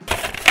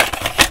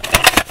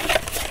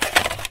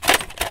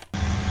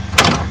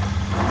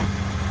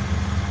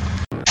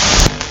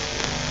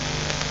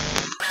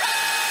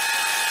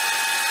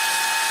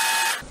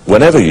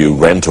Whenever you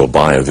rent or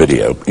buy a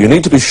video, you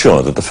need to be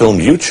sure that the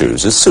film you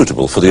choose is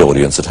suitable for the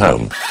audience at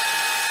home.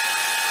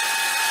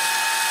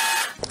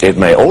 It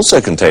may also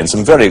contain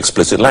some very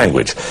explicit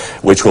language,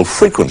 which will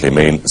frequently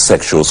mean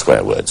sexual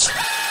swear words.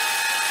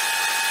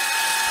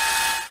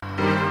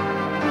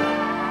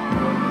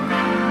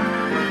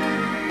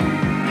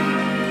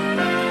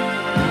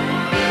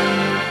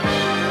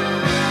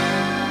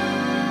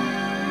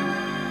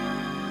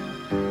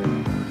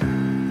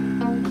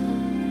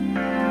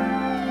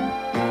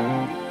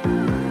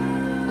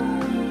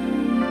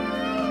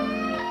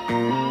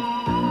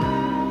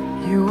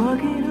 You walk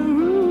in a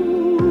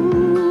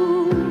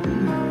room,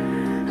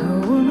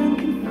 a woman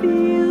can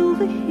feel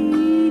the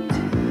heat.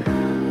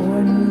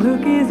 One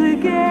look is a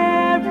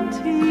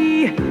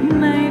guarantee.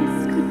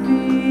 Nights could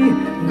be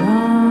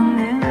long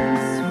and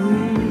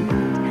sweet.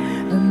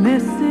 The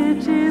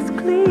message is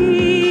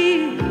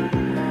clear,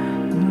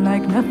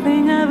 like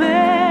nothing I've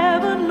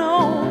ever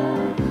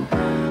known.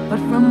 But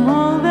from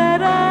all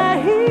that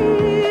I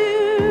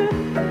hear,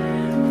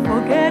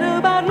 forget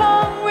about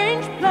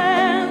long-range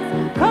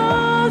plans,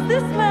 'cause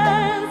this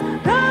man's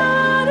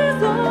got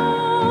his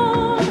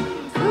own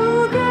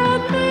to get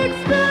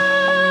mixed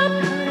up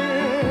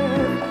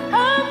with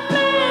a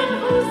man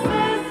who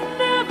says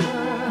never.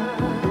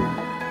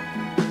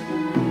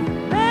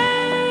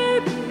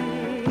 Maybe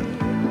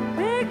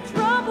big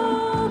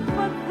trouble,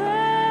 but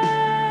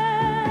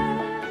then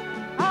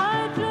I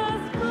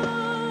just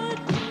could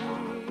be.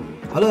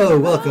 Hello,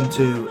 welcome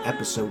to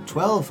episode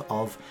 12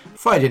 of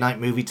Friday Night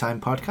Movie Time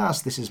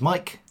podcast. This is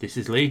Mike, This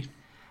is Lee.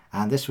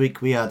 and this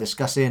week we are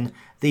discussing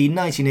the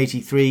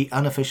 1983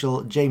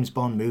 unofficial James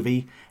Bond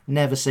movie,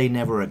 Never Say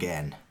Never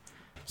Again.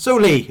 So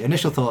Lee,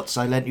 initial thoughts.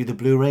 I lent you the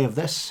Blu-ray of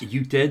this.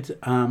 You did.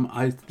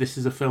 This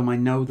is a film I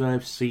know that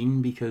I've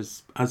seen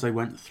because as I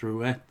went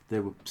through it,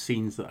 there were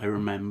scenes that I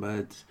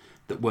remembered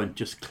that weren't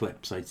just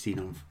clips I'd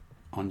seen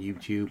on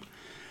YouTube.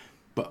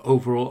 But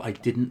overall, I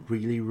didn't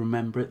really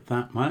remember it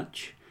that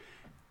much.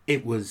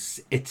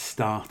 It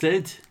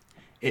started.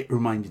 It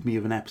reminded me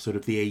of an episode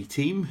of the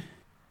A-Team.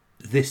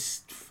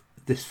 This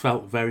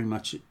felt very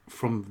much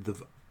from the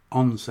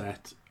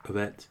onset of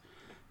it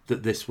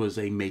that this was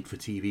a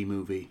made-for-TV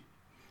movie.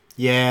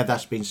 Yeah,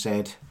 that's been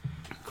said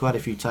quite a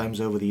few times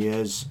over the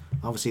years.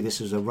 Obviously,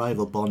 this was a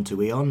rival Bond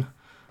to Eon.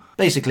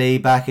 Basically,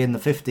 back in the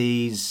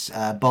 50s,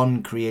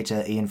 Bond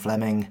creator Ian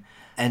Fleming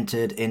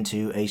entered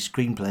into a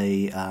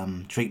screenplay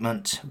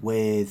treatment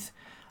with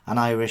an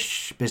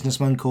Irish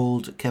businessman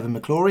called Kevin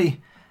McClory.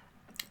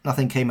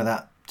 Nothing came of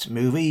that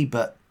movie,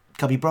 but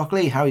Cubby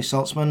Broccoli, Harry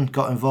Saltzman,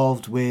 got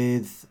involved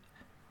with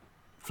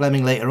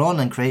Fleming later on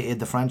and created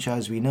the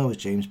franchise we know as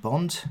James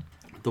Bond.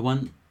 The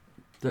one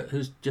that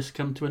has just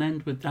come to an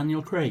end with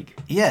Daniel Craig.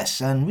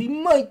 Yes, and we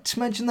might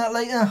mention that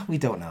later. We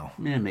don't know.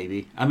 Yeah,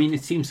 maybe. I mean,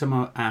 it seems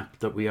somehow apt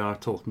that we are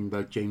talking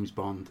about James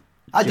Bond.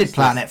 I did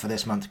plan it for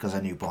this month because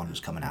I knew Bond was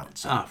coming out.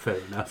 So. Fair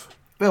enough.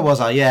 Where was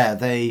I? Yeah,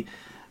 they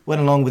went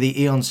along with the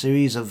Eon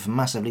series of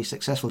massively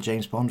successful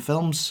James Bond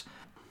films.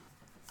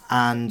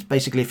 And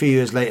basically a few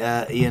years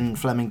later, Ian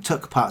Fleming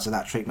took parts of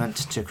that treatment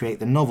to create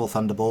the novel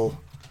Thunderball.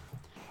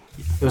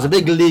 There was a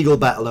big legal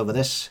battle over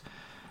this.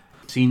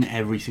 I've seen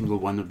every single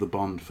one of the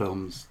Bond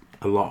films,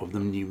 a lot of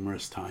them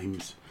numerous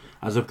times.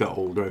 As I've got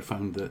older, I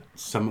found that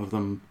some of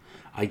them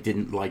I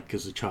didn't like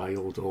as a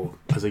child or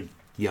as a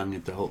young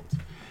adult.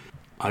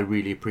 I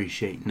really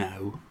appreciate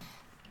now.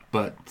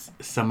 But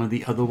some of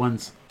the other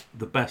ones,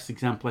 the best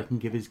example I can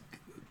give is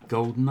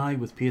GoldenEye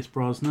with Pierce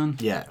Brosnan.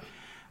 Yeah.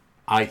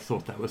 I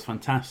thought that was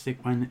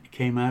fantastic when it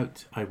came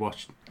out. I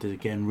watched it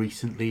again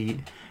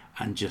recently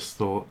and just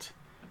thought,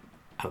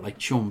 I like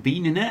Sean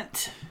Bean in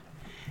it.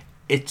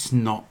 It's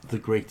not the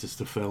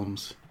greatest of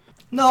films.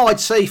 No, I'd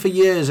say for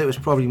years it was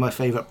probably my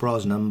favourite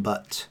Brosnan,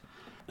 but...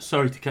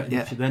 Sorry to cut you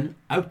Yeah. then.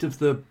 Out of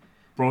the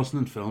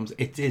Brosnan films,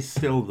 it is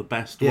still the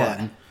best Yeah.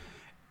 one.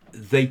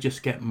 They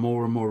just get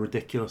more and more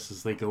ridiculous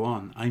as they go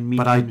on. I mean,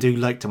 But I do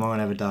like Tomorrow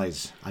Never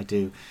Dies. I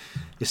do.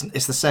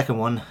 It's the second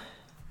one.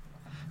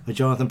 But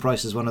Jonathan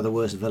Pryce is one of the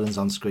worst villains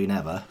on screen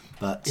ever.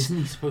 But Isn't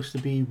he supposed to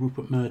be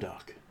Rupert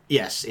Murdoch?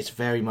 yes, it's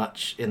very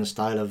much in the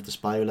style of The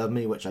Spy Who Loved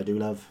Me, which I do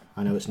love.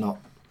 I know it's not...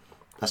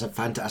 That's a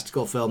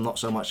fantastical film, not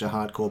so much a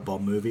hardcore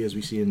Bond movie as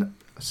we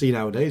see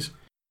nowadays.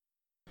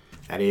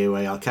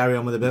 Anyway, I'll carry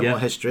on with a bit more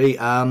history.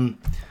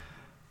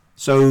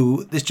 So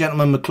this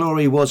gentleman,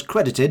 McClory, was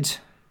credited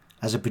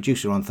as a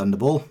producer on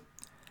Thunderball.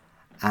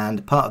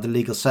 And part of the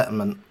legal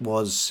settlement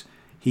was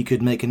he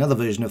could make another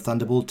version of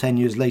Thunderball 10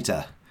 years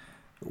later,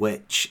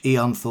 which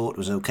Eon thought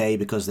was okay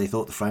because they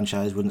thought the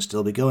franchise wouldn't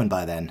still be going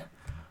by then.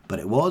 But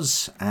it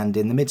was, and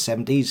in the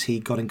mid-70s he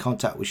got in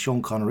contact with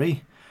Sean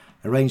Connery,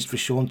 arranged for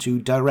Sean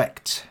to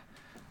direct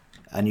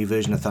a new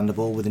version of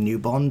Thunderball with a new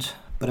Bond,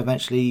 but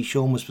eventually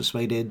Sean was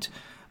persuaded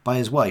by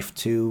his wife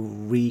to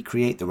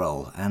recreate the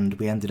role, and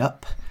we ended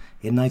up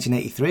in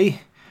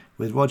 1983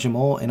 with Roger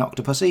Moore in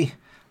Octopussy,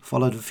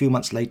 followed a few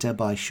months later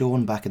by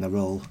Sean back in the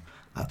role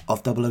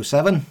of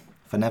 007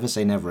 for Never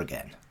Say Never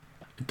Again.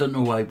 I don't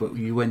know why, but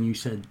when you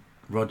said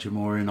Roger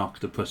Moore in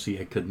Octopussy,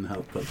 I couldn't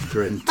help but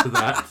grin to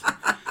that.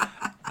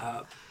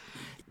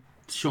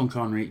 Sean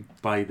Connery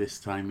by this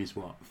time is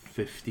what,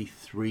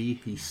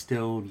 53? He's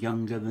still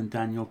younger than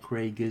Daniel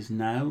Craig is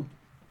now.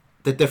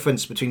 The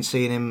difference between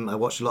seeing him, I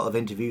watched a lot of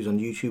interviews on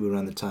YouTube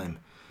around the time,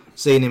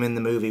 seeing him in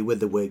the movie with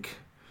the wig,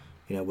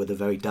 with the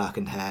very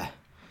darkened hair,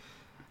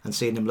 and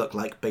seeing him look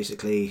like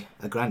basically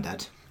a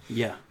granddad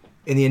Yeah.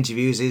 in the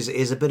interviews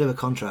is a bit of a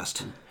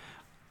contrast.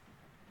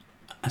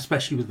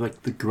 Especially with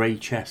like the grey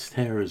chest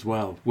hair as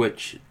well,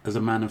 which as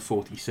a man of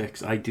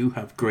 46, I do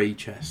have grey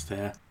chest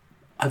hair.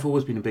 I've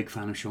always been a big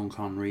fan of Sean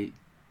Connery,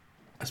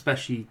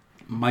 especially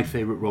my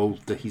favourite role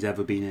that he's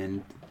ever been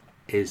in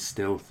is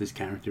still his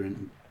character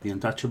in The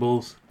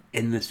Untouchables.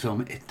 In this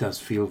film, it does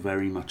feel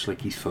very much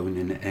like he's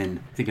phoning it in.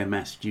 I think I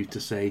messaged you to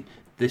say,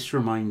 this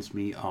reminds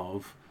me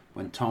of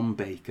when Tom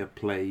Baker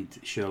played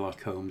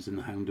Sherlock Holmes in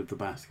The Hound of the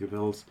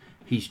Baskervilles.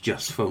 He's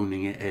just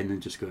phoning it in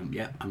and just going,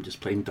 yeah, I'm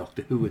just playing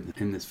Doctor Who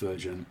in this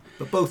version.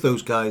 But both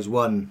those guys,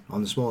 one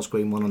on the small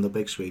screen, one on the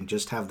big screen,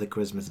 just have the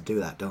charisma to do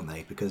that, don't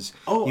they? Because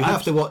you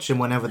have to watch them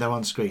whenever they're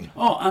on screen.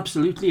 Oh,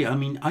 absolutely. I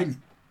mean, I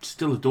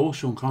still adore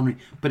Sean Connery,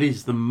 but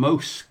he's the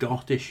most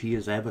Scottish he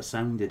has ever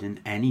sounded in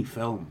any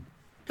film.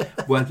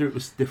 Whether it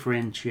was to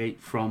differentiate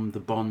from the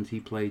Bond he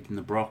played in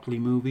the Broccoli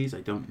movies,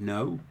 I don't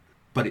know.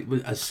 But it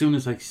was, as soon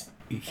as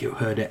you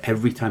heard it,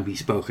 every time he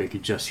spoke, I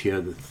could just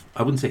hear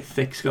I wouldn't say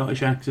thick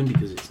Scottish accent,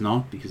 because it's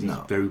not, because he's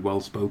very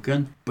well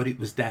spoken, but it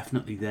was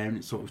definitely there, and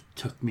it sort of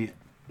took me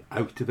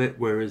out of it,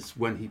 whereas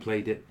when he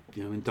played it,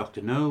 in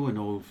Dr. No and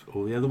all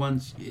the other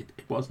ones, it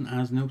wasn't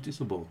as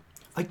noticeable.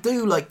 I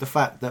do like the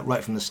fact that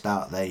right from the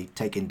start they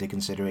take into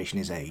consideration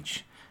his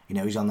age.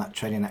 He's on that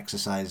training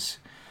exercise.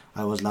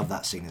 I always loved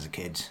that scene as a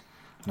kid,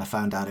 and I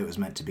found out it was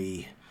meant to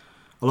be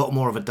a lot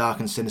more of a dark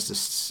and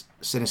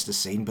sinister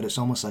scene, but it's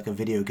almost like a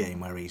video game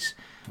where he's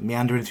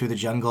meandering through the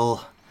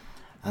jungle,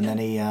 and then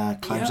he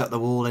climbs up the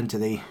wall into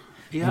the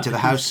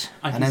house,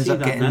 and ends up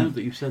getting now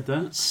that you've said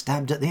that,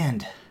 stabbed at the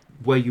end.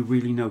 Where you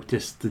really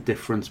notice the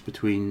difference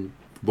between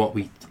what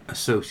we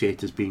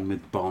associate as being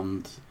with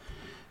Bond,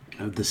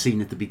 the scene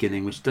at the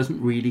beginning, which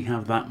doesn't really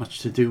have that much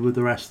to do with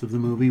the rest of the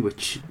movie,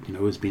 which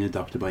has been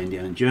adopted by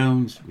Indiana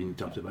Jones, been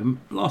adopted by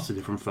lots of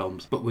different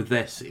films, but with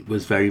this, it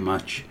was very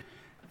much,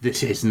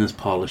 this isn't as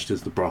polished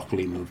as the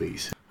Broccoli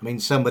movies. I mean,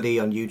 somebody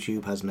on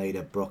YouTube has made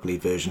a Broccoli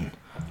version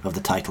of the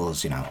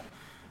titles,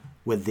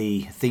 with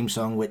the theme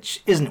song,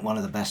 which isn't one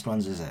of the best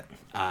ones, is it?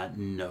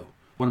 No.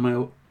 One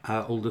of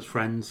my oldest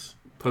friends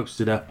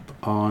posted up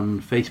on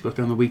Facebook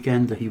on the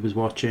weekend that he was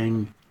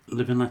watching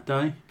Live and Let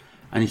Die,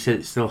 and he said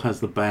it still has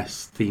the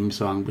best theme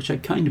song, which I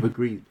kind of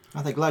agree.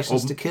 I think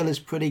License to Kill is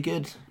pretty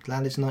good.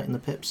 Gladys Knight and the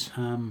Pips.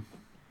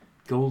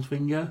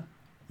 Goldfinger?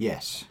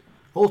 Yes.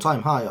 All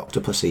Time High,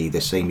 Octopussy,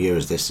 this same year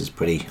as this, is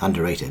pretty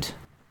underrated.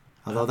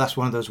 Although that's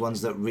one of those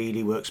ones that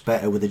really works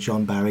better with the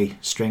John Barry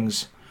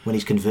strings when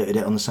he's converted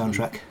it on the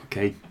soundtrack.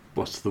 Okay,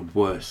 what's the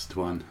worst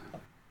one?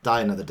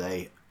 Die Another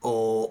Day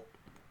or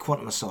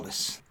Quantum of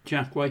Solace.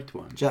 Jack White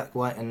one? Jack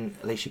White and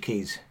Alicia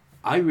Keys.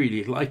 I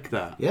really like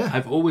that. Yeah.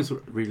 I've always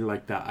really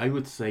liked that. I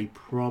would say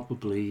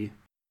probably...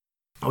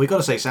 Oh, we've got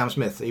to say Sam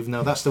Smith, even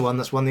though that's the one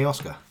that's won the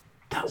Oscar.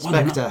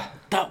 Spectre.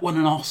 That won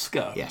an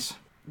Oscar? Yes.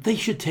 They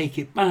should take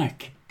it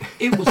back.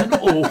 It was an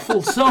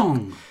awful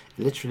song.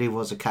 It literally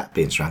was a cat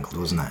being strangled,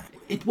 wasn't it?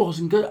 It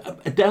wasn't good.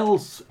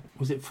 Adele's,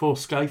 was it for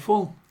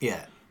Skyfall?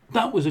 Yeah.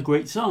 That was a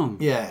great song.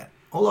 Yeah.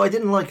 Although I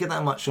didn't like it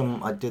that much.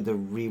 I did the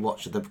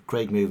rewatch of the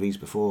Craig movies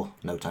before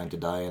No Time to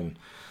Die, and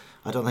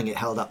I don't think it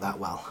held up that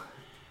well.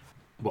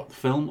 What, the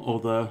film or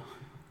the...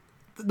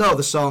 No,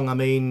 the song. I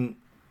mean,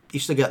 you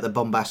still get the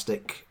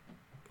bombastic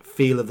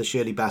feel of the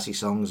Shirley Bassey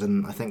songs,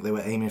 and I think they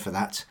were aiming for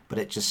that, but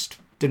it just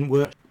didn't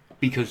work.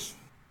 Because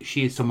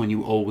she is someone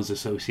you always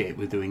associate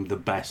with doing the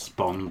best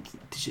Bond.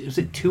 Was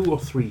it 2 or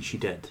 3 she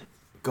did?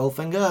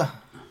 Goldfinger.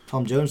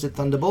 Tom Jones did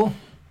Thunderball.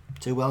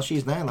 Too Well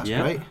She's There, that's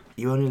Yeah. great.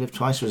 You Only Live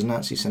Twice was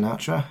Nancy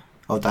Sinatra.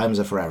 Oh, Diamonds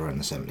Are Forever in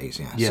the 70s,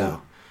 yeah. Yeah.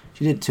 So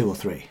she did 2 or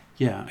 3.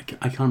 Yeah,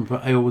 I can't...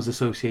 But I always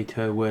associate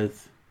her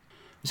with...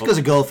 It's because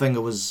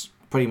Goldfinger was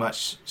pretty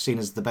much seen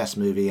as the best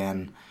movie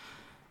and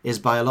is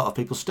by a lot of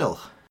people still.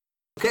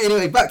 Okay,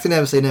 anyway, back to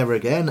Never Say Never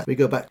Again. We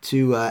go back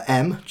to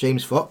M,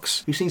 James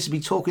Fox, who seems to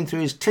be talking through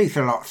his teeth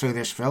a lot through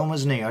this film,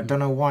 isn't he? I don't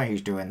know why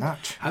he's doing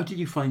that. How did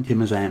you find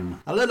him as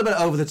M? A little bit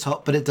over the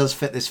top, but it does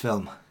fit this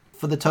film.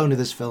 For the tone of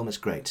this film, it's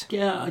great.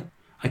 Yeah,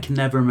 I can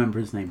never remember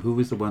his name. Who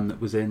was the one that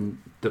was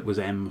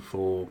M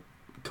for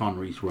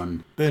Connery's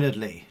run? Bernard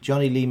Lee,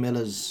 Johnny Lee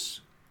Miller's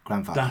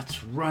grandfather.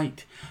 That's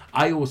right.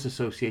 I always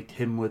associate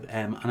him with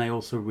M, and I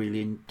also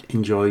really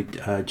enjoyed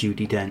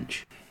Judi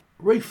Dench.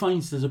 Ray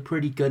Fiennes is a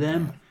pretty good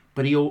M,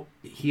 but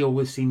he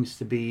always seems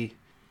to be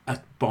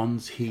at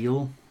Bond's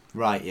heel.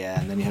 Right, yeah,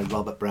 and then you had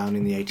Robert Brown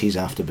in the 80s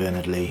after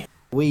Bernard Lee.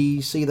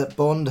 We see that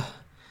Bond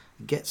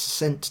gets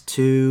sent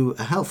to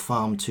a health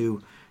farm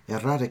to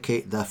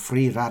eradicate the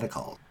free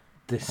radical.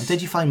 And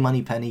did you find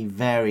Moneypenny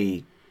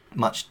very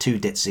much too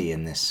ditzy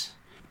in this?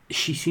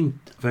 She seemed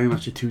very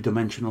much a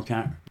two-dimensional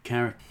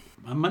character.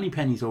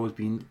 Moneypenny's always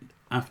been,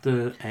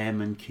 after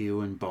M and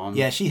Q and Bond...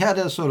 Yeah, she had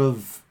a sort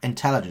of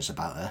intelligence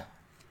about her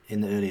in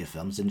the earlier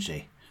films, didn't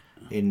she?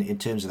 in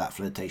terms of that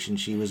flirtation.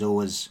 She was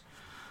always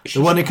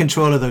the one in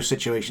control of those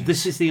situations.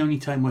 This is the only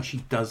time where she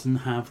doesn't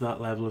have that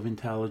level of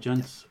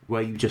intelligence,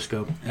 where you just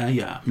go,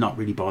 yeah, I'm not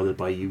really bothered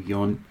by you.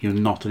 You're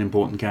not an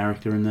important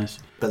character in this.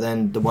 But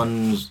then the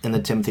ones in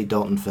the Timothy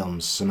Dalton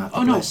films, Samantha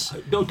Oh, no, Bliss.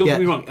 don't get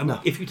me wrong. no.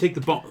 If you take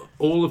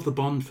all of the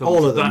Bond films,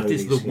 All of the that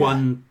is movies, the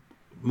one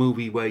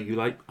movie where you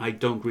like, I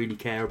don't really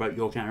care about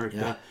your character.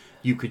 Yeah.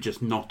 You could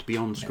just not be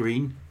on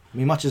screen. I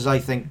mean, much as I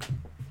think,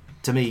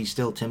 to me,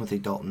 still Timothy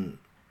Dalton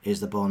is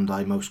the Bond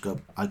I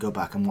go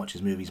back and watch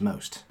his movies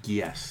most.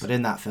 Yes. But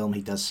in that film,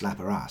 he does slap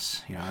her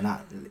ass, and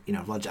that,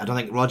 Roger. I don't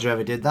think Roger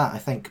ever did that. I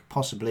think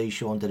possibly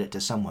Sean did it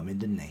to some women,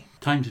 didn't he?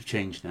 Times have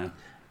changed now.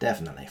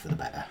 Definitely for the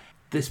better.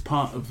 This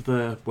part of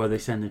where they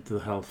send him to the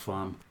health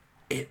farm,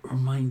 it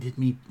reminded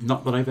me,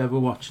 not that I've ever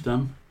watched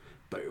them,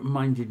 but it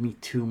reminded me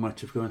too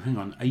much of going, hang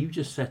on, are you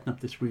just setting up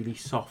this really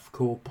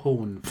softcore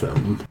porn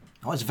film?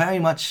 Oh, it's very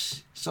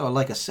much sort of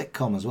like a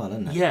sitcom as well,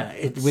 isn't it? Yeah,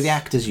 it's with the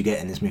actors you get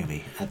in this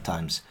movie at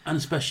times, and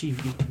especially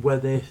where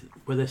they're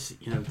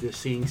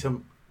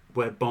seeing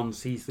where Bond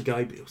sees the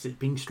guy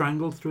being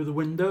strangled through the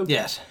window.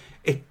 Yes,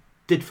 it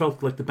did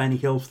felt like the Benny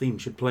Hill theme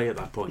should play at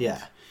that point.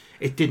 Yeah,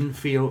 it didn't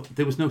feel,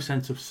 there was no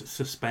sense of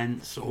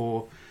suspense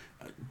or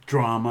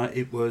drama.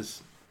 It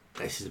was,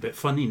 this is a bit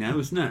funny now,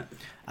 isn't it?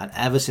 And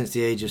ever since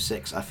the age of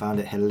 6, I found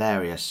it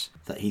hilarious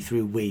that he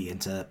threw "we"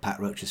 into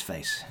Pat Roach's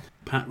face.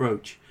 Pat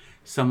Roach,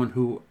 someone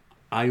who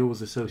I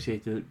always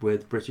associated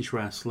with British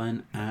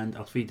wrestling and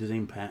Auf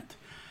Wiedersehen Pat.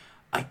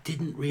 I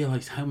didn't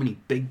realise how many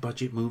big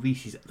budget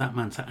movies that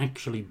man's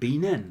actually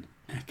been in.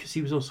 Because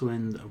he was also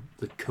in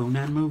the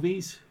Conan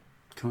movies.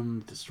 Conan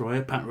the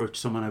Destroyer. Pat Roach,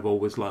 someone I've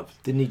always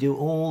loved. Didn't he do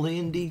all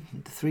the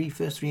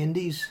first three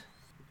indies?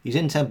 He's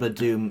in Temple of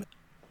Doom.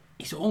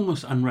 He's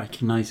almost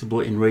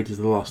unrecognisable in Raiders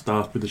of the Lost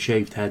Ark with the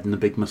shaved head and the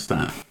big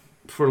moustache.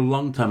 For a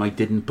long time I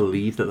didn't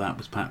believe that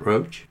was Pat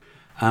Roach.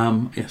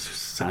 Yes,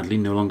 sadly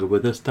no longer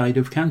with us, died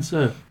of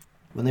cancer.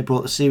 When they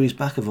brought the series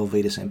back of Auf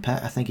Wiedersehen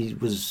Pat, I think he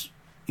was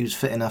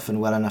fit enough and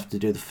well enough to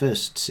do the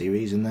first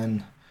series, and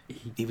then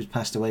he was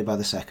passed away by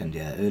the second,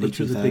 early Which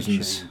was a big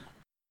 2000s. shame.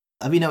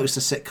 Have you noticed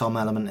the sitcom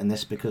element in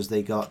this, because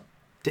they got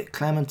Dick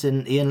Clement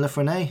and Ian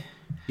LaFrennay?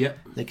 Yep.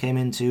 They came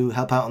in to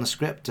help out on the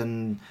script,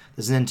 and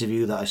there's an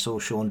interview that I saw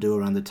Sean do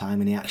around the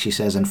time, and he actually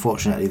says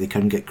unfortunately they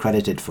couldn't get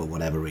credited for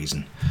whatever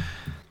reason.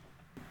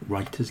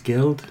 Writers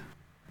Guild.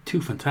 Two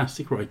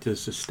fantastic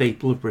writers, a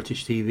staple of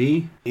British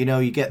TV.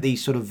 You get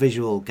these sort of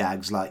visual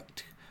gags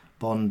like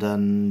Bond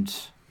and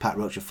Pat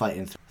Roach are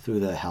fighting through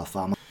the health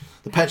farm.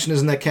 The pensioners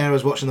and their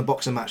carers watching the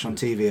boxing match on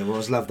TV. I've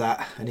always loved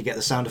that. And you get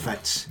the sound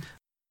effects.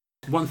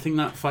 One thing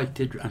that fight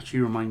did actually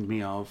remind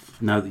me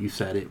of, now that you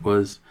said it,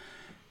 was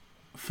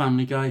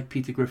Family Guy,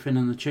 Peter Griffin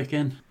and the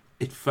Chicken.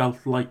 It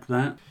felt like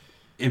that.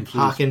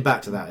 Harking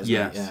back to that, isn't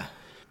yes. it? Yeah.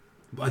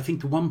 I think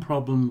the one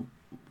problem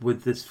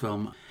with this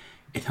film,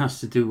 it has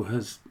to do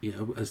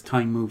as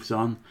time moves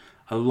on.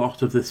 A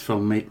lot of this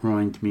film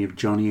reminds me of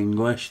Johnny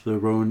English, the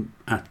Rowan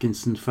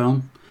Atkinson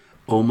film,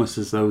 almost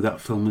as though that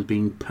film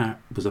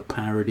was a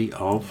parody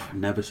of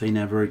Never Say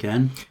Never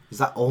Again. Is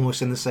that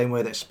almost in the same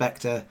way that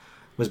Spectre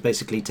was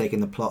basically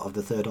taking the plot of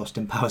the third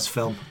Austin Powers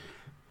film?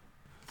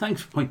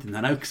 Thanks for pointing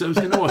that out, because I was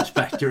going to watch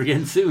Spectre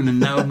again soon, and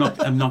now I'm not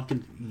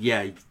going to.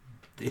 Yeah,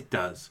 it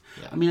does.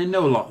 Yeah. I mean, I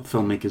know a lot of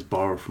filmmakers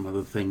borrow from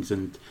other things,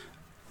 and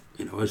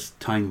as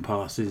time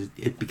passes,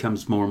 it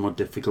becomes more and more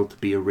difficult to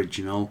be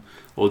original.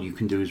 All you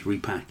can do is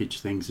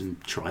repackage things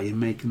and try and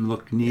make them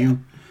look new. Yeah.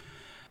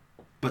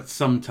 But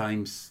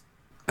sometimes,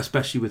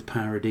 especially with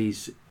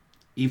parodies,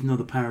 even though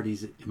the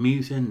parody's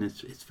amusing,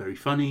 it's very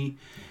funny,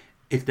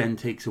 it then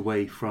takes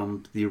away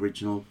from the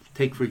original.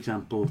 Take, for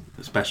example,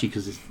 especially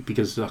because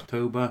it's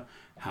October,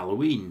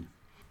 Halloween.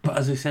 But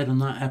as I said on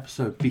that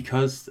episode,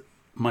 because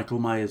Michael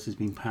Myers has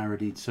been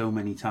parodied so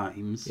many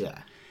times,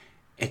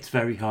 it's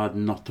very hard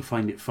not to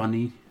find it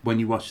funny when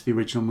you watch the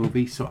original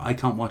movie. So I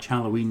can't watch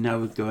Halloween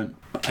now going,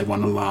 I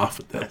want to laugh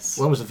at this.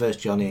 When was the first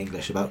Johnny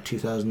English? About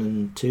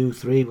 2002,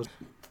 3?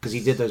 Because he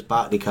did those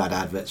Barclaycard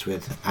adverts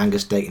with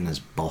Angus Dayton as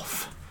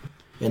Boff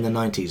in the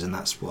 90s, and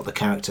that's what the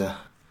character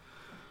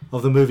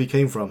of the movie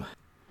came from.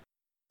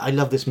 I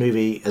loved this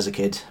movie as a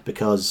kid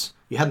because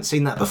you hadn't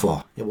seen that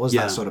before. It was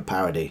that sort of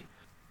parody.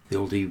 The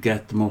older you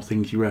get, the more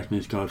things you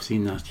recognise. God, I've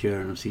seen that here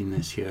and I've seen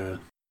this here.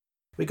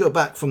 We go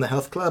back from the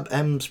health club.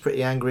 M's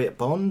pretty angry at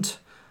Bond,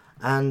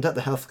 and at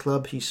the health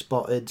club he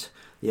spotted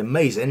the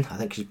amazing, I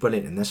think she's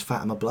brilliant in this,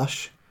 Fatima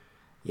Blush.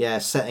 Yeah,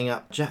 setting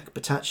up Jack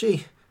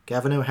Patacci,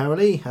 Gavin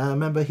O'Harley. I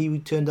remember he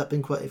turned up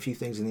in quite a few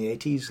things in the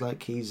 80s,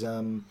 like he's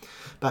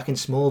back in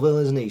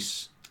Smallville, isn't he?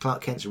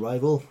 Clark Kent's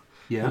rival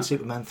in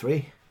Superman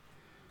 3.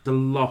 There's a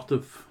lot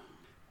of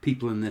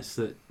people in this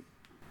that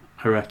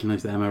I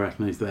recognise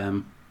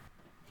them.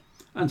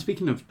 And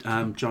speaking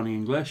of Johnny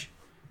English,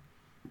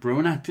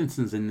 Rowan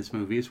Atkinson's in this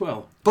movie as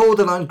well.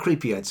 Borderline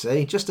creepy, I'd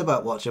say. Just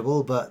about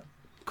watchable, but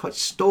quite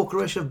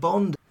stalkerish of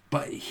Bond.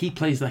 But he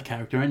plays that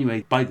character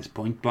anyway. By this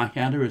point,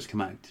 Blackadder has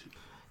come out.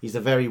 He's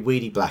the very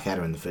weedy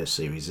Blackadder in the first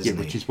series, isn't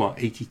he? Which is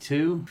what,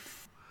 82?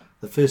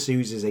 The first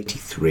series is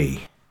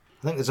 83.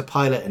 I think there's a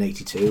pilot in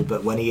 82,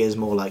 but when he is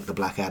more like the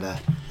Blackadder,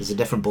 there's a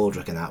different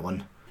Baldrick in that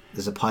one.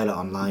 There's a pilot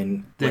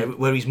online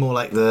where he's more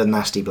like the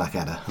nasty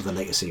Blackadder of the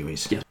later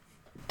series. Yeah.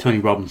 Tony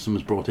Robinson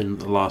was brought in at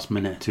the last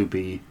minute to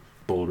be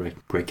Baldrick.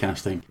 Great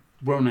casting.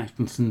 Rowan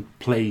Atkinson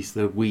plays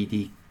the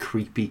weedy,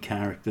 creepy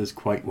characters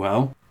quite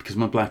well. Because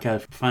I'm a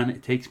Blackadder fan,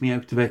 it takes me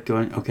out of it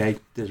going, okay,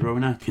 there's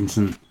Rowan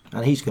Atkinson.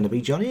 And he's going to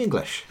be Johnny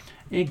English.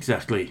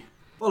 Exactly.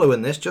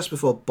 Following this, just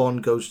before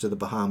Bond goes to the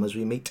Bahamas,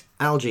 we meet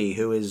Algie,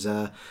 who is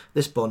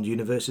this Bond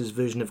universe's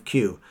version of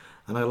Q.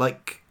 And I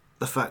like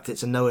the fact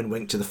it's a knowing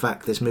wink to the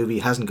fact this movie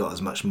hasn't got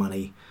as much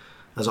money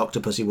as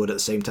Octopussy would at the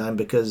same time,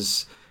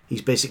 because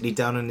he's basically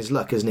down on his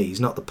luck, isn't he?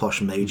 He's not the posh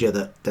major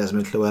that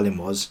Desmond Llewellyn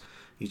was.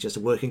 He's just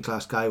a working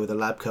class guy with a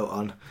lab coat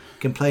on,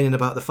 complaining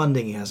about the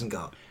funding he hasn't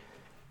got.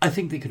 I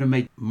think they could have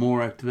made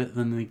more out of it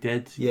than they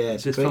did. Yeah,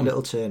 it's a great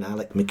little turn.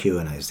 Alec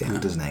McEwen is the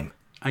actor's name.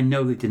 I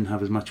know they didn't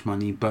have as much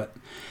money, but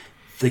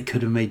they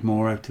could have made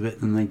more out of it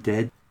than they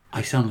did.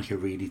 I sound like I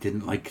really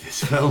didn't like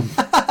this film.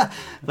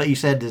 But you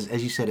said,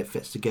 as you said, it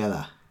fits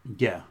together.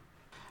 Yeah.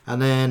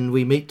 And then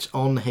we meet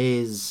on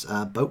his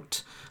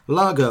boat,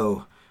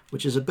 Largo,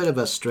 which is a bit of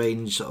a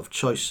strange sort of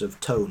choice of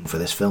tone for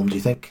this film, do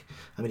you think?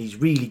 I mean, he's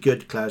really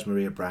good, Klaus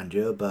Maria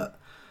Brandeur, but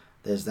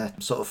there's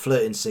that sort of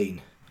flirting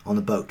scene on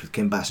the boat with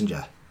Kim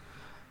Basinger.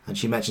 And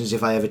she mentions,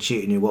 if I ever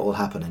cheat on you, what will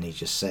happen? And he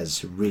just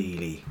says,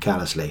 really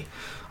callously,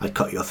 I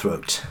cut your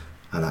throat.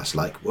 And that's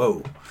like,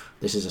 whoa,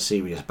 this is a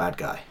serious bad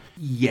guy.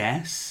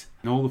 Yes.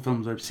 In all the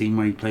films I've seen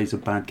where he plays a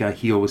bad guy,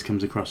 he always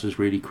comes across as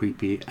really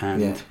creepy.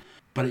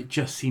 But it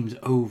just seems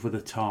over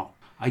the top.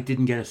 I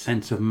didn't get a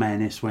sense of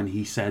menace when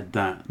he said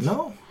that.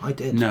 No, I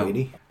did, no.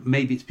 really.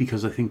 Maybe it's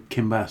because I think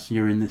Kim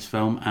Basinger in this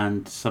film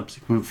and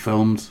subsequent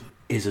films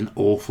is an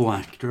awful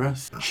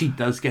actress. She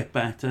does get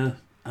better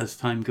as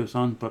time goes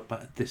on, but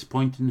at this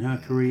point in her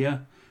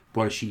career,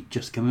 was she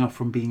just coming off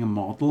from being a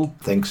model?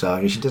 I think so. I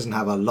mean, she doesn't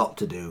have a lot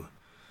to do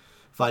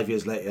 5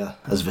 years later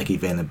as Vicky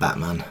Vale in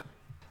Batman.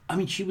 I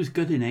mean, she was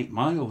good in 8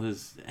 Mile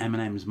as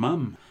Eminem's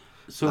mum.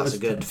 So that's a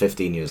good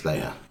 15 years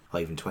later, or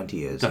even 20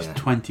 years. That's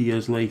 20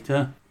 years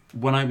later.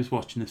 When I was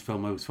watching this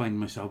film, I was finding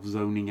myself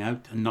zoning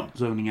out, and not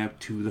zoning out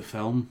to the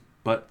film,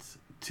 but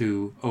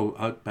to,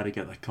 I'd better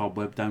get that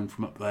cobweb down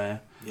from up there.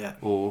 Yeah.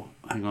 Or,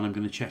 hang on, I'm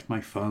going to check my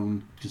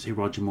phone to see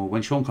Roger Moore.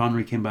 When Sean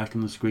Connery came back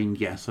on the screen,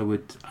 yes, I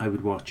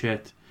would watch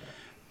it.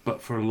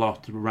 But for a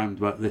lot around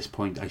about this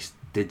point, I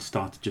did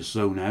start to just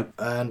zone out.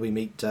 And we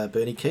meet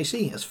Bernie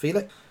Casey as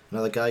Felix,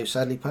 another guy who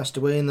sadly passed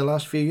away in the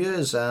last few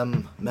years.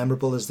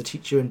 Memorable as the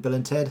teacher in Bill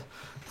and Ted.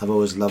 I've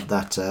always loved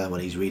that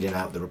when he's reading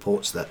out the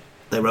reports that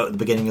they wrote at the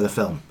beginning of the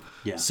film.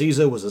 Yeah.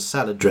 Caesar was a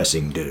salad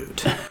dressing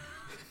dude.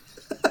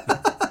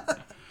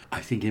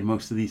 I think in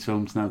most of these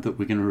films now that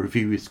we're going to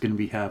review, it's going to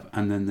be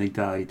and then they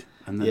died,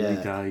 and then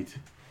they died.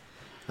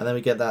 And then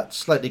we get that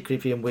slightly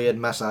creepy and weird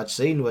massage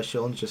scene where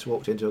Sean just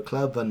walked into a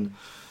club, and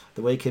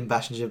the way Kim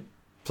Basinger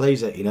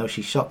plays it,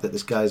 she's shocked that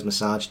this guy's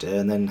massaged her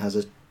and then has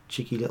a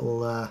cheeky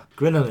little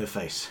grin on her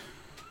face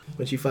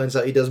when she finds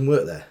out he doesn't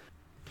work there.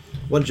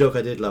 One joke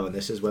I did love in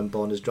this is when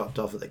Bond is dropped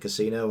off at the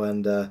casino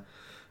and the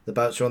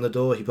bouncer on the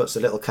door, he puts a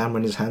little camera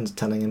in his hand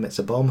telling him it's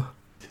a bomb.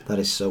 That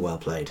is so well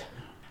played.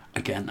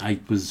 Again, I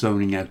was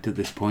zoning out at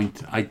this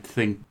point. I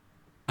think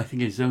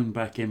I zoned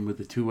back in with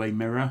the two-way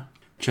mirror,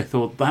 which I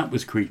thought that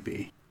was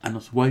creepy. And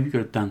also, why have you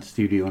got a dance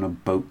studio on a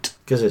boat?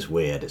 Because it's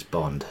weird, it's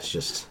Bond. It's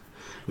just,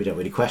 we don't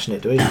really question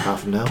it, do we,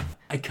 apart from now?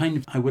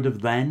 I would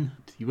have then.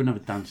 You wouldn't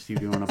have a dance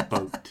studio on a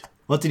boat.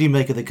 What did you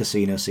make of the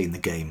casino scene, the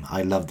game?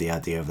 I loved the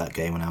idea of that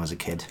game when I was a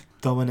kid.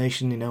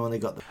 Domination, when they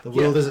got the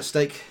world is at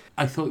stake.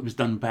 I thought it was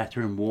done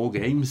better in war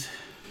games.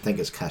 I think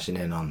it's cashing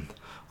in on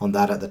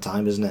that at the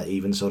time, isn't it?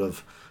 Even sort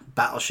of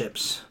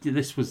battleships. Yeah,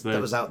 this was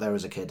that was out there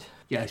as a kid.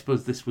 Yeah, I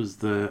suppose this was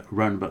the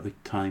round about the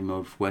time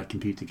of where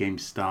computer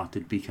games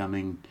started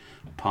becoming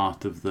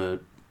part of the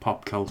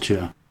pop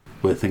culture,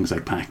 with things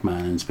like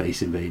Pac-Man and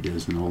Space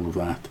Invaders and all of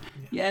that.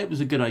 Yeah, it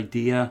was a good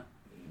idea.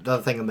 The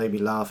other thing that made me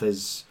laugh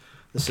is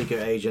the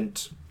secret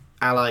agent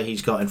ally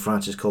he's got in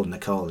France is called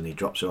Nicole, and he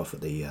drops her off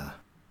at the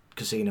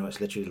casino. It's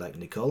literally like,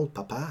 Nicole,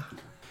 papa.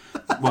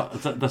 Well,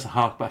 that's a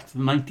hark back to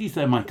the 90s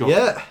there, Michael.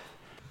 Yeah.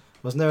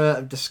 Wasn't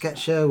there a sketch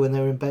show when they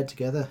were in bed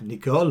together?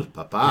 Nicole,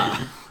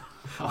 papa.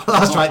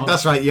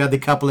 That's right. You had the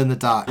couple in the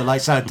dark. The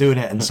lights out doing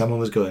it, and someone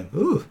was going,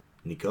 ooh,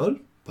 Nicole,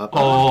 papa.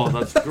 Oh,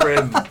 that's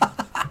grim.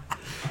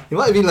 It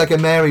might have been like a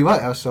Mary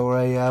Whitehouse or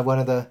a one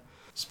of the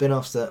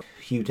spin-offs that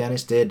Hugh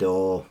Dennis did,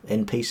 or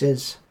In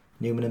Pieces,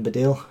 Newman and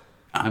Baddiel.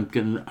 I'm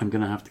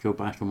gonna have to go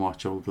back and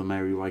watch all of the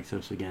Mary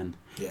Whitehouse again.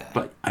 Yeah.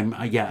 But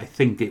I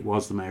think it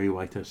was the Mary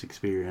Whitehouse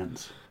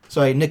Experience.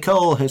 Sorry,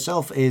 Nicole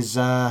herself is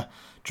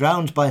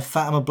drowned by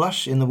Fatima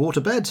Blush in the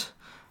waterbed,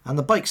 and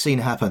the bike scene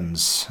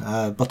happens.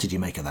 What did you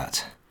make of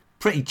that?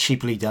 Pretty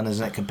cheaply done,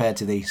 isn't it, compared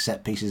to the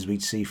set pieces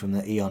we'd see from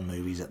the Eon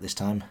movies at this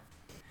time?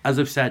 As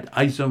I've said,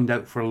 I zoned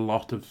out for a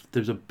lot of...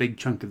 There's a big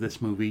chunk of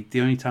this movie. The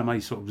only time I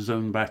sort of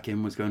zoned back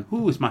in was going,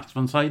 who is Max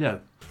von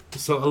Sydow?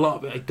 So a lot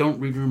of it I don't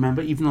really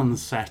remember. Even on the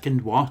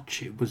second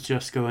watch, it was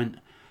just going...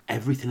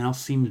 everything else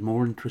seems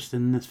more interesting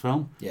in this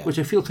film, Yeah. which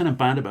I feel kind of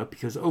bad about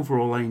because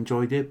overall I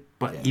enjoyed it,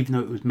 but Yeah. even though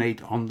it was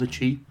made on the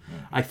cheap,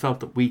 I felt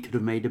that we could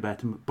have made a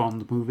better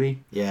Bond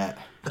movie. Yeah.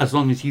 As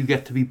long as you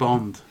get to be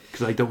Bond,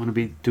 because I don't want to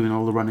be doing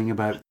all the running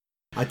about.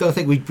 I don't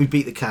think we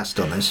beat the cast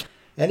on this.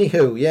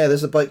 Anywho, yeah,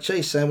 there's a bike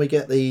chase, and we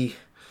get the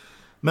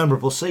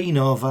memorable scene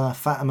of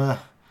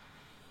Fatima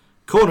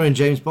cornering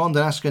James Bond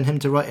and asking him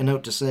to write a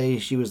note to say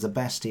she was the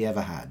best he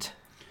ever had.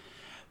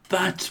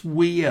 That's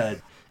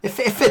weird. It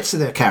fits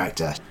their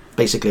character.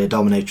 Basically a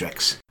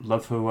dominatrix.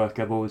 Love her work.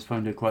 I've always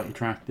found her quite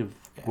attractive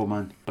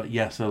woman. But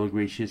yes, I'll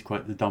agree she's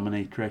quite the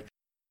dominatrix.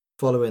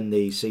 Following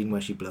the scene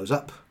where she blows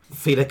up,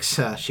 Felix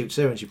shoots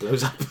her and she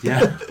blows up.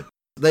 Yeah.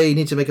 They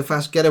need to make a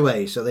fast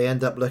getaway, so they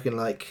end up looking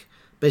like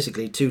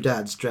basically two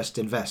dads dressed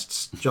in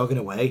vests jogging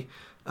away.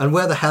 And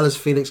where the hell has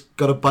Felix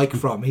got a bike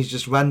from? He's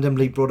just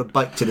randomly brought a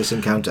bike to this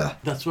encounter.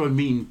 That's what I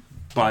mean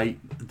by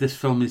this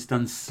film is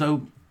done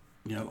so,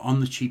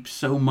 on the cheap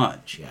so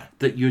much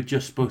that you're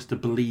just supposed to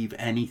believe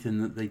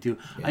anything that they do.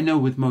 Yeah. I know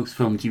with most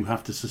films you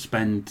have to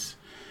suspend,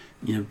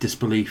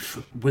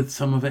 disbelief. With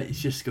some of it,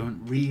 it's just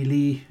going,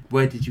 really?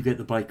 Where did you get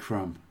the bike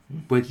from?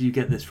 Where did you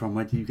get this from?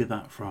 Where did you get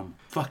that from?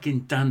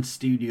 Fucking dance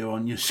studio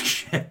on your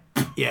ship.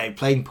 Yeah,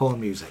 playing porn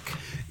music.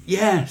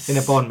 Yes. In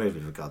a Bond movie,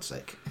 for God's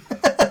sake.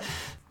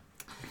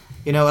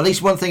 At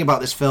least one thing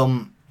about this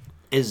film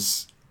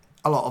is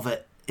a lot of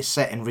it is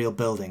set in real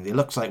buildings. It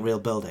looks like real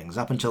buildings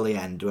up until the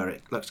end where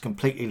it looks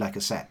completely like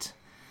a set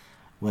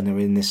when they're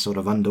in this sort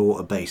of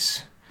underwater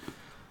base.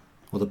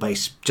 Or the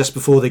base just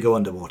before they go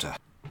underwater.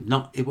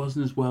 It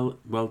wasn't as well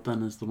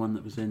done as the one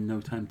that was in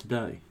No Time to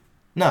Die.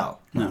 No,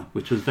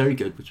 which was very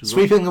good. Which was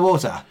Sweeping the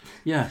water.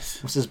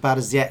 Yes. What's as bad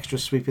as the extra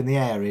sweeping the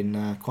air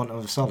in Quantum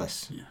of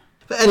Solace. Yeah.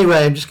 But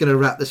anyway, I'm just going to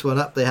wrap this one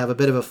up. They have a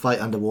bit of a fight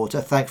underwater.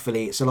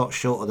 Thankfully, it's a lot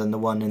shorter than the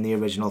one in the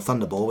original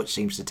Thunderball, which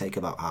seems to take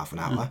about half an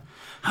hour.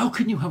 How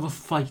can you have a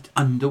fight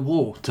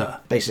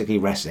underwater? Basically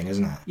wrestling,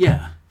 isn't it?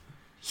 Yeah.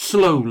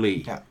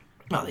 Slowly. Yeah.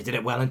 Well, they did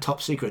it well in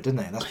Top Secret, didn't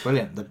they? That's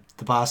brilliant.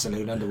 The bar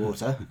saloon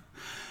underwater.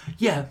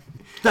 Yeah,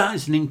 that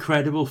is an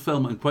incredible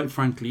film, and quite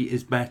frankly,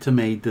 is better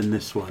made than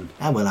this one.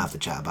 And we'll have to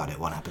chat about it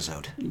one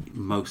episode.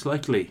 Most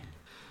likely.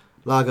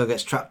 Largo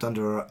gets trapped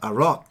under a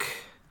rock.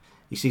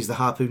 He sees the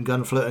harpoon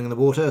gun floating in the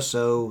water,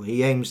 so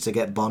he aims to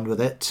get Bond with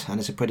it,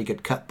 and it's a pretty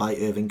good cut by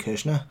Irving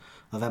Kershner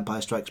of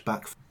Empire Strikes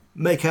Back.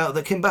 Make out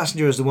that Kim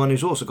Basinger is the one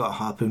who's also got a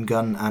harpoon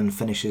gun and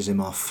finishes him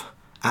off,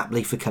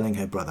 aptly for killing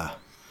her brother.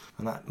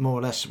 And that more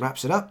or less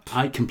wraps it up.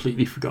 I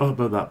completely forgot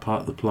about that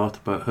part of the plot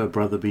about her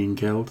brother being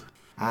killed.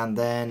 And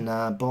then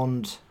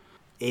Bond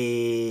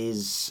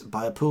is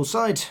by a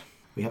poolside.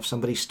 We have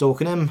somebody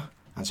stalking him,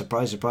 and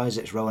surprise, surprise,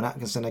 it's Rowan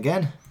Atkinson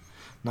again.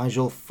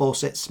 Nigel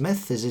Fawcett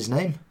Smith is his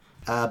name.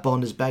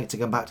 Bond is begged to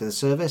come back to the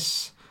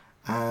service,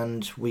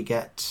 and we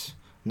get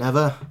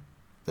Never,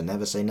 the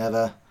Never Say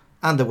Never,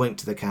 and the wink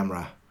to the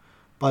camera.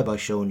 Bye-bye,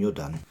 Sean, you're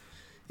done.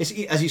 It's,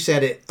 as you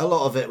said, a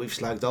lot of it we've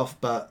slagged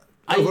off, but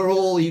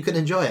overall you can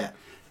enjoy it.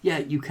 Yeah,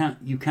 you can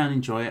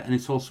enjoy it, and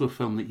it's also a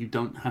film that you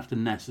don't have to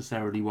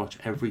necessarily watch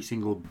every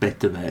single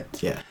bit of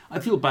it. Yeah. I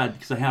feel bad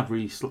because I have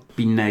really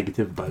been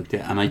negative about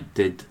it, and I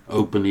did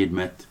openly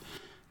admit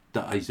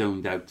that I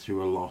zoned out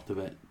through a lot of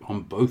it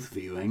on both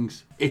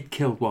viewings. It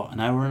killed, an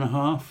hour and a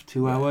half,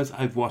 2 hours?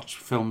 I've watched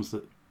films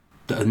that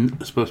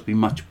are supposed to be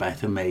much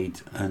better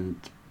made and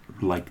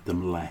like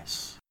them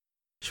less.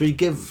 Should we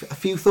give a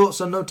few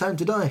thoughts on No Time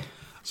to Die?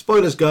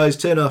 Spoilers, guys.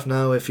 Turn off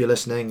now if you're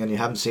listening and you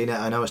haven't seen it.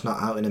 I know it's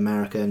not out in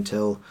America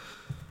until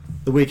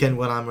the weekend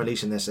when I'm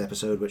releasing this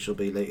episode, which will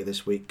be later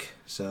this week.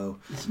 So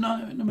it's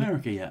not out in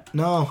America yet.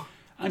 No,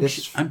 I'm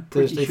pretty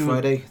Thursday, sure.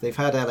 Friday. They've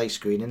had LA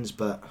screenings,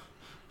 but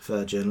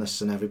for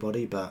journalists and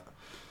everybody, but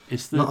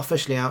it's not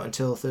officially out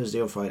until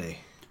Thursday or Friday.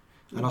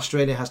 And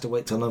Australia has to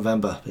wait till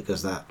November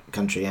because that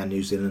country and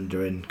New Zealand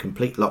are in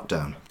complete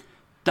lockdown.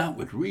 That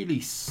would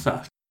really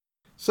suck.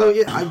 So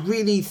yeah, I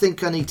really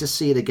think I need to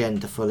see it again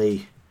to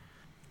fully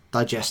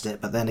digest it.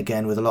 But then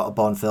again, with a lot of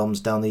Bond films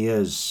down the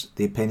years,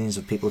 the opinions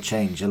of people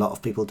change. A lot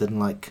of people didn't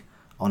like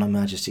On Her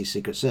Majesty's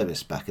Secret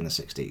Service back in the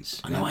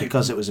 60s.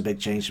 Because it was a big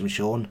change from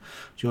Sean.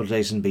 George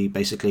Lazenby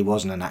basically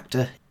wasn't an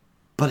actor.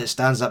 But it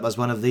stands up as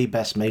one of the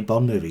best made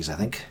Bond movies, I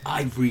think.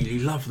 I really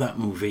love that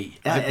movie.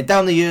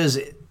 Down the years,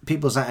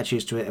 people's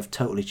attitudes to it have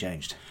totally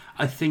changed.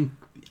 I think,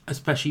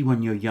 especially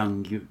when you're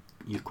young,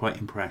 you're quite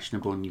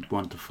impressionable and you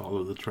want to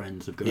follow the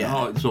trends of going,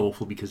 it's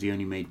awful because he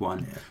only made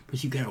one. Yeah. But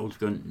as you get older,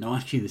 going, no,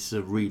 actually, this is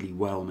a really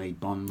well-made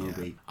Bond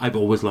movie. Yeah. I've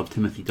always loved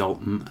Timothy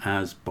Dalton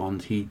as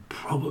Bond.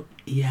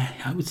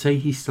 I would say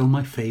he's still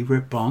my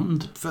favourite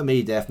Bond. For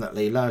me,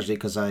 definitely, largely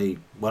because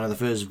one of the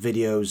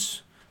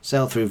first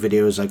sell-through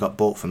videos I got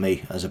bought for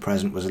me as a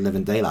present was A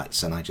Living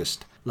Daylights, and I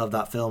just love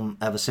that film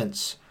ever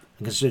since.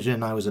 And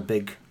considering I was a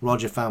big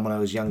Roger fan when I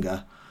was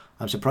younger,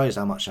 I'm surprised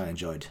how much I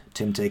enjoyed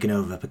Tim taking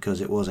over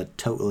because it was a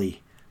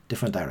totally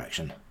different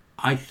direction.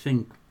 I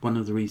think one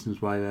of the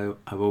reasons why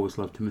I've always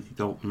loved Timothy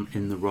Dalton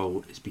in the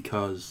role is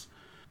because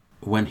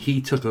when he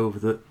took over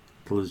the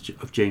role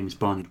of James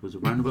Bond was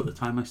around about the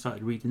time I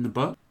started reading the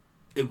book.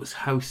 It was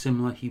how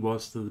similar he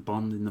was to the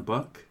Bond in the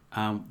book.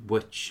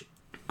 which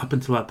up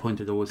until that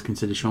point I'd always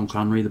considered Sean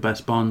Connery the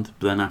best Bond,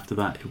 but then after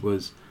that it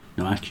was,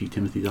 actually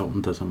Timothy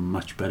Dalton does a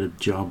much better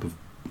job of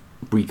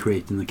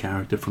recreating the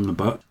character from the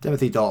book.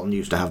 Timothy Dalton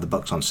used to have the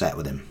books on set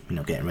with him,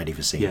 getting ready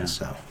for scenes, Yeah.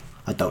 so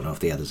I don't know if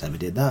the others ever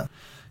did that.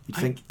 You'd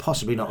think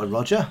possibly not with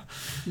Roger.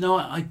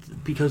 No,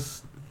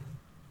 because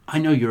I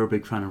know you're a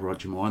big fan of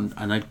Roger Moore,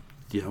 and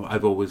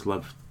I've always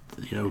loved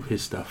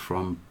his stuff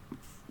from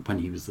when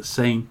he was the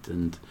Saint,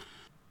 and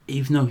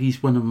even though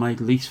he's one of my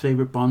least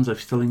favourite Bonds,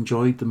 I've still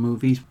enjoyed the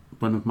movies.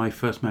 One of my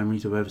first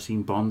memories of ever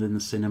seeing Bond in the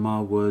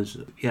cinema was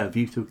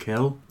View to a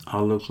Kill,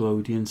 our local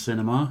Odeon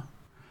cinema.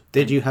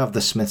 Did you have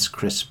the Smith's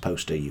Crisp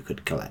poster you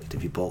could collect?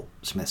 If you bought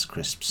Smith's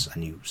Crisps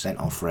and you sent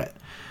off for it,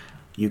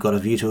 you got a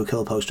View to a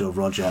Kill poster of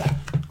Roger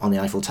on the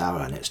Eiffel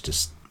Tower, and it's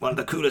just one of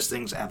the coolest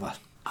things ever.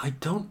 I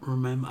don't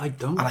remember.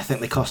 And I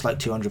think they cost like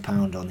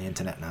 £200 on the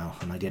internet now,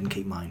 and I didn't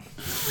keep mine.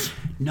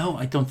 No,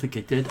 I don't think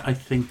I did. I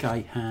think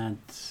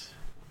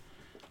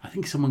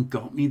someone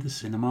got me the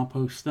cinema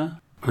poster.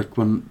 Like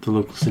when the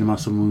local cinema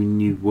someone we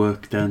knew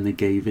worked there, and they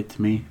gave it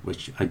to me,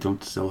 which I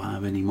don't still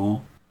have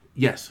anymore.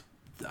 Yes,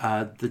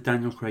 the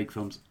Daniel Craig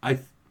films.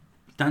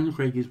 Daniel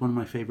Craig is one of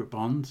my favourite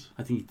Bonds.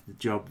 I think he did the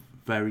job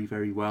very,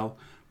 very well.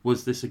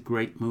 Was this a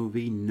great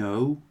movie?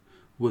 No.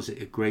 Was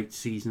it a great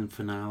season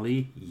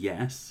finale?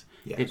 Yes.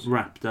 It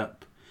wrapped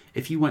up.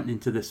 If you went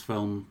into this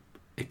film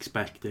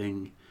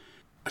expecting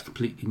a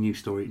completely new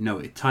story, no,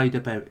 it tied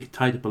up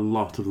a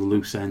lot of the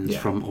loose ends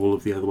from all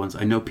of the other ones.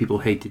 I know people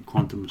hated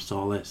Quantum of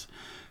Solace.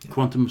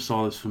 Quantum of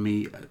Solace for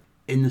me,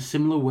 in a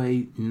similar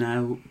way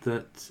now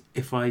that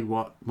if I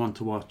want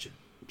to watch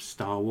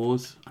Star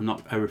Wars,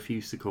 I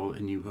refuse to call it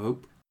A New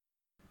Hope.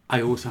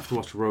 I always have to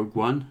watch Rogue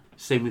One.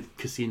 Same with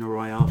Casino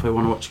Royale. If I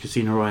want to watch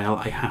Casino Royale,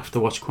 I have to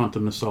watch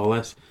Quantum of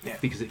Solace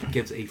because it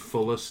gives a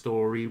fuller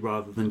story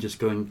rather than just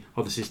going,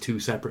 this is two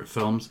separate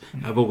films.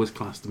 I've always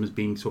classed them as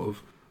being sort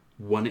of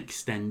one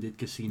extended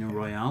Casino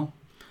Royale.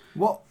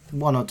 What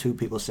one or two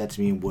people said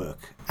to me in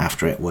work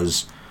after it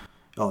was,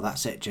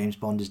 that's it, James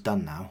Bond is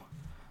done now.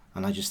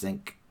 And I just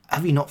think,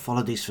 have you not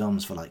followed these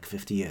films for like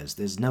 50 years?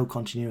 There's no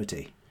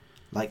continuity.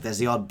 Like, there's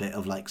the odd bit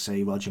of, like,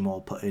 say, Roger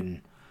Moore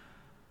putting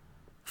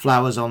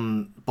flowers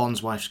on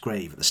Bond's wife's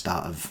grave at the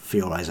start of For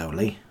Your Eyes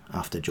Only,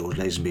 after George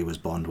Lazenby was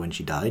Bond when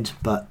she died.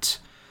 But,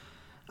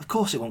 of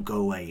course it won't go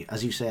away.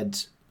 As you said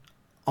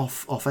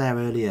off air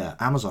earlier,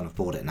 Amazon have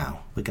bought it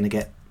now. We're going to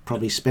get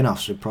probably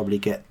spin-offs. We'll probably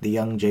get the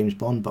Young James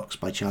Bond books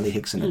by Charlie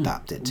Hickson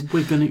adapted.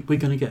 We're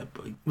gonna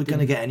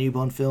get a new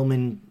Bond film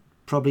in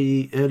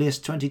probably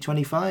earliest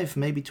 2025,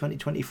 maybe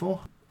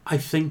 2024. I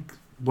think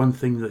one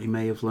thing that you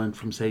may have learned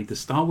from, say, the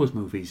Star Wars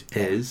movies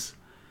is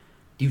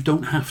you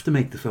don't have to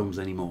make the films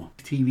anymore.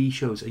 TV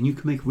shows, and you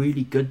can make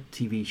really good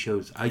TV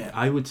shows.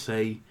 I would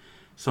say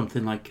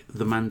something like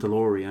The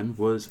Mandalorian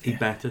was a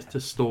better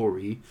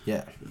story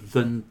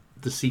than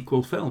the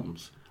sequel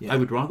films. I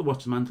would rather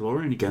watch The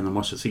Mandalorian again than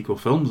watch the sequel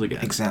films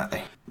again.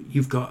 Exactly.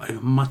 You've got a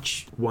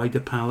much wider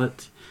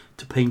palette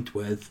to paint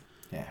with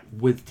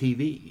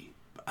TV.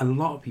 A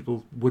lot of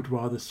people would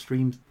rather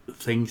stream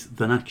things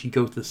than actually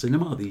go to the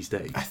cinema these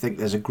days. I think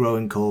there's a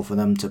growing call for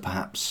them to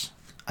perhaps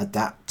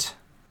adapt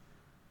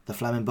the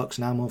Fleming books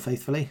now more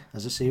faithfully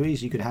as a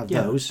series. You could have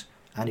those,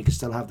 and you could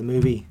still have the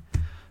movie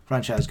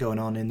franchise going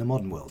on in the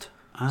modern world.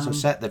 So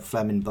set the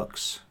Fleming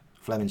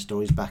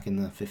stories back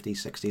in the 50s,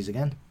 60s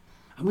again.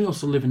 And we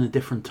also live in a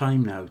different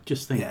time now.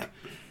 Just think,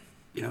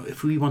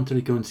 if we wanted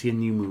to go and see a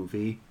new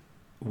movie,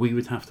 we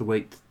would have to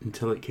wait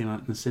until it came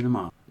out in the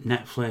cinema.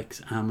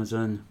 Netflix,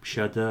 Amazon,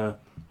 Shudder,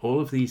 all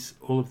of these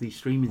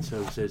streaming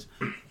services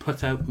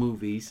put out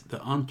movies that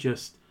aren't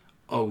just,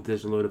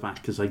 there's a load of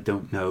actors I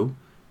don't know.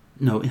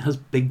 No, it has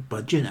big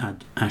budget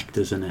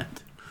actors in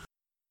it.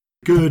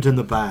 Good and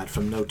the bad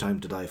from No Time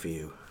to Die for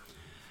You.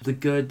 The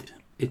good,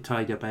 it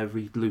tied up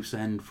every loose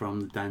end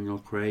from Daniel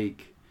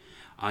Craig.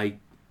 I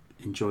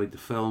enjoyed the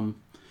film.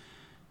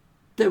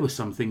 There were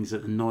some things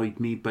that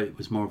annoyed me, but it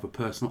was more of a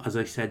personal. As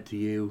I said to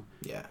you,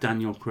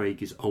 Daniel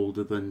Craig is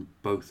older than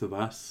both of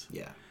us.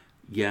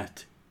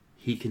 Yet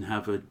he can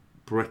have a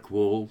brick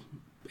wall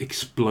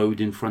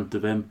explode in front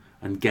of him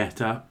and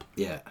get up.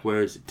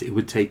 Whereas it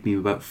would take me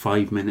about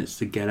 5 minutes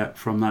to get up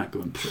from that,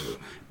 going,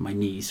 my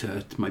knees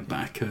hurt, my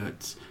back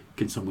hurts.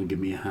 Can someone give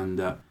me a hand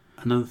up?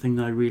 Another thing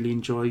that I really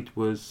enjoyed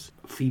was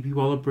Phoebe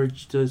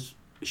Waller-Bridge does.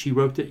 She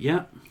wrote it,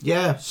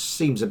 Yeah,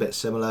 seems a bit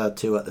similar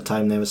to At the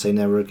Time Never Say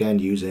Never Again,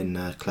 using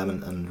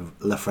Clement and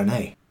La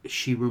Frenay.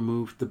 She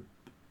removed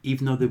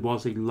even though there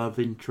was a love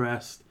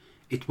interest,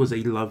 it was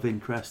a love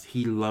interest.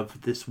 He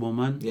loved this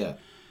woman.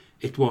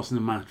 It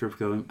wasn't a matter of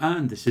going,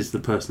 and this is the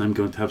person I'm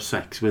going to have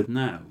sex with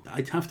now.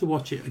 I'd have to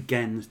watch it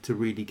again to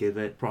really give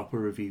it proper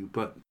review,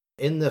 but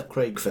in the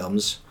Craig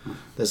films,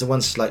 there's the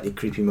one slightly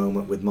creepy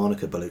moment with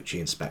Monica Bellucci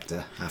in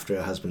Spectre after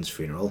her husband's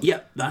funeral.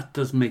 That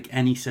doesn't make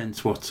any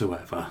sense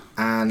whatsoever.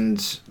 And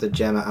the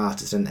Gemma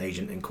Artisan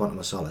agent in Quantum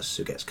of Solace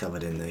who gets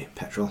covered in the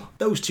petrol.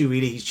 Those two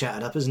really, he's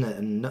chatted up, isn't it?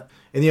 And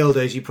in the old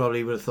days, you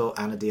probably would have thought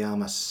Ana de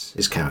Armas,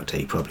 his character,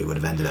 he probably would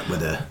have ended up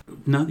with her.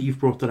 Now that you've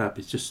brought that up,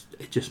 it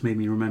just made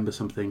me remember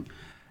something.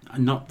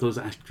 Not those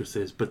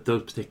actresses, but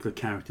those particular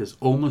characters,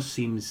 almost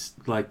seems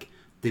like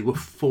they were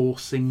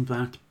forcing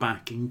that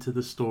back into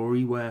the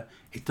story where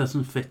it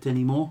doesn't fit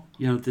anymore.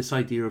 You know, this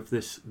idea of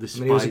this I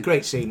mean, it was a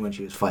great scene when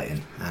she was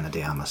fighting Ana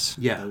de Armas.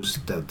 Yeah. Those,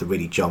 the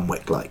really John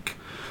Wick-like.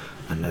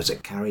 And there's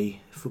it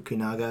Cary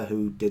Fukunaga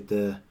who did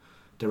the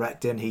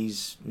directing.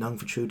 He's known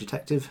for True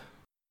Detective.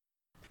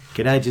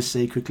 Can I just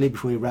say quickly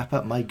before we wrap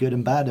up my good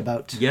and bad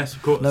about Yes,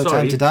 of course. No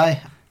Sorry. Time to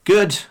Die?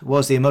 Good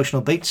was the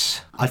emotional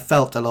beats. I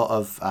felt a lot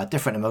of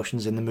different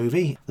emotions in the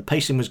movie. The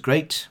pacing was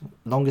great.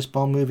 Longest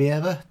Bond movie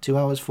ever, 2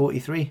 hours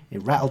 43.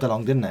 It rattled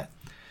along, didn't it?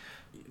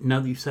 Now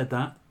that you've said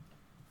that,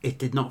 it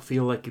did not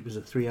feel like it was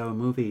a 3-hour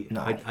movie.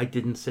 No. I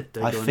didn't sit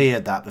there I going,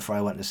 feared that before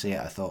I went to see it.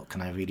 I thought,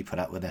 can I really put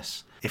up with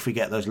this? If we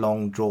get those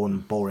long, drawn,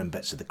 boring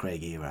bits of the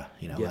Craig era,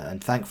 you know, Yeah.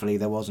 and thankfully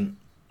there wasn't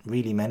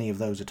really many of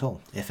those at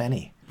all, if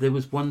any. There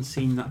was one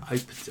scene that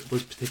I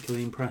was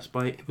particularly impressed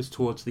by. It was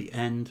towards the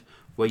end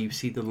where you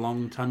see the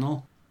long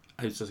tunnel.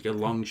 It's just like a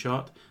long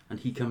shot, and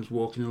he comes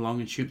walking along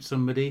and shoots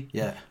somebody.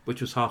 Yeah.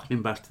 Which was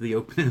harkening back to the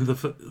opening of the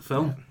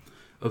film,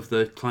 of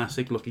the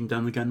classic looking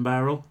down the gun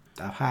barrel.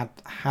 I've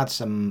had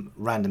some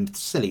random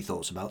silly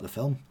thoughts about the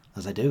film,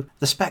 as I do.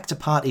 The Spectre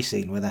party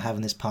scene where they're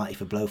having this party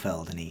for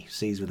Blofeld and he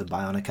sees with a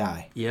bionic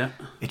eye. Yeah.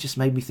 It just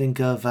made me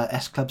think of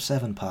S Club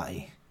 7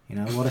 party. You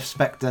know, what if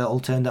Spectre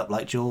all turned up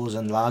like Jaws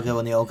and Largo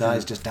and the old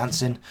guys just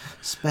dancing?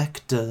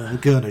 Spectre,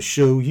 gonna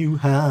show you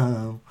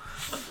how.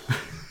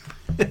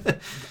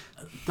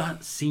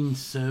 That scene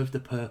served a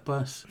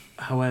purpose.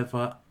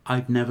 However,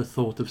 I've never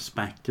thought of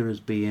Spectre as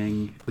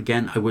being,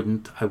 again, I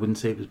wouldn't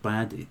say it was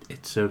bad.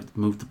 It served,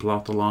 moved the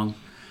plot along.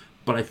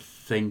 But I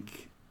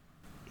think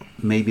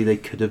maybe they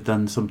could have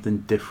done something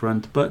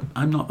different, but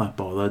I'm not that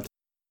bothered.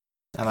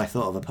 And I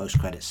thought of a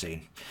post-credit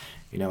scene.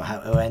 You know,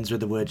 how it ends with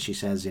the words she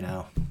says, you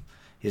know,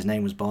 his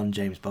name was Bond,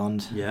 James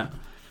Bond. Yeah.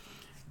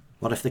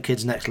 What if the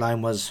kid's next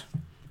line was,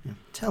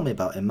 tell me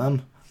about him,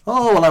 Mum.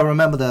 Oh, well, I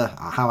remember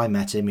how I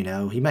met him, you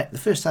know. The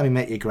first time he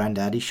met your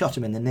granddad, he shot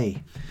him in the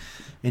knee.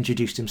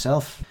 Introduced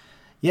himself.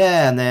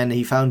 Yeah, and then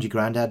he found your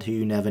granddad, who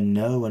you never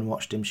know, and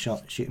watched him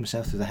shoot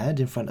himself through the head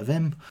in front of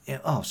him. Yeah,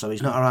 oh, so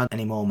he's not around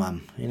anymore,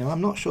 Mum. You know,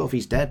 I'm not sure if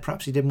he's dead.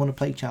 Perhaps he didn't want to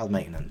play child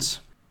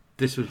maintenance.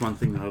 This was one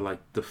thing that I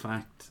liked, the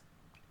fact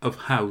of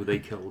how they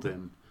killed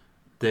him.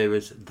 There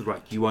is,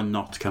 right, you are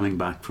not coming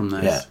back from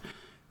this. Yeah.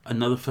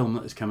 Another film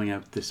that is coming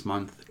out this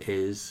month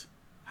is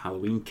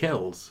Halloween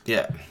Kills.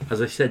 Yeah.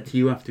 As I said to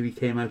you after we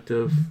came out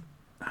of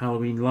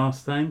Halloween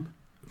last time,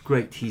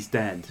 great, he's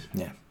dead.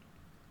 Yeah.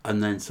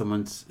 And then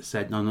someone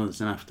said, no, there's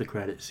an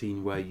after-credit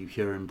scene where you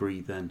hear him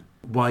breathing.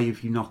 Why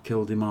have you not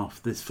killed him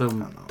off? This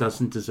film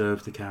doesn't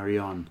deserve to carry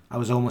on. I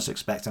was almost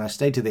expecting, I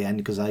stayed to the end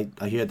because I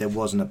heard there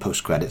wasn't a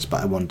post-credits,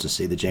 but I wanted to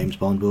see the James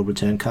Bond will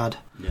return card.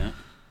 Yeah.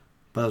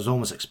 But I was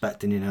almost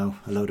expecting, you know,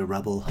 a load of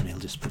rubble and he'll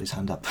just put his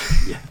hand up.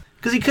 Yeah.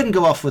 Because he couldn't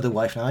go off with the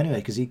wife now anyway,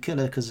 because he'd kill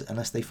her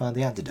unless they find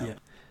the antidote. Yeah.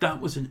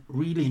 That was a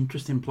really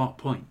interesting plot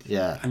point.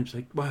 Yeah. And it's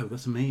like, wow,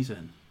 that's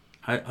amazing.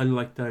 I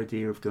like the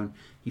idea of going,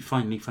 he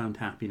finally found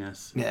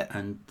happiness. Yeah.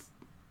 And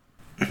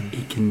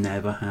he can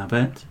never have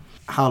it.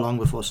 How long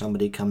before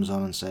somebody comes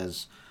on and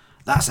says,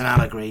 that's an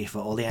allegory for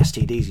all the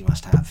STDs he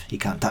must have. He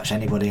can't touch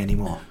anybody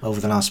anymore over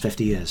the last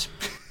 50 years.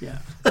 Yeah.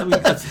 I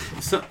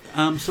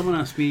mean, someone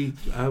asked me,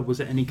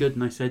 was it any good?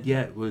 And I said,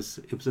 yeah, it was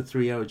a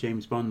 3-hour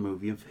James Bond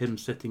movie of him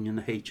sitting in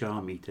a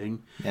HR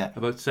meeting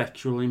about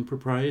sexual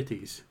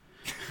improprieties.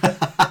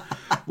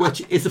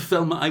 Which is a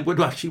film that I would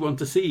actually want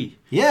to see.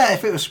 Yeah,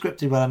 if it was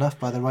scripted well enough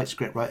by the right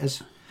script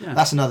writers. Yeah.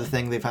 That's another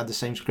thing, they've had the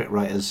same script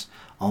writers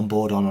on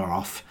board, on or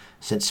off,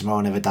 since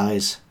Tomorrow Never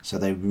Dies, so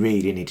they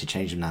really need to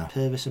change them now.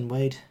 Purvis and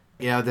Wade.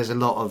 Yeah, there's a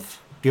lot of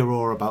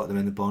furore about them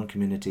in the Bond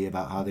community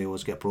about how they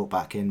always get brought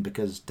back in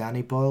because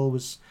Danny Boyle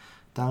was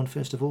down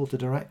first of all to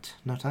direct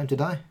No Time to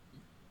Die.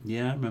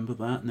 Yeah, I remember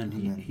that, and then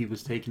he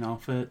was taken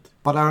off it.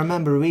 But I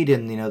remember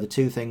reading, you know, the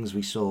two things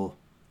we saw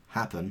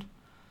happen.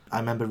 I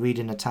remember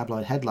reading a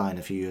tabloid headline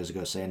a few years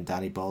ago saying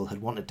Danny Boyle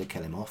had wanted to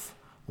kill him off,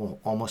 or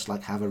almost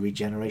like have a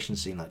regeneration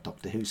scene like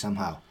Doctor Who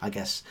somehow. I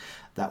guess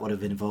that would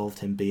have involved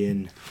him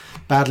being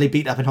badly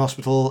beat up in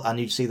hospital and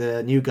you'd see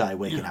the new guy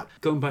waking up.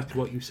 Going back to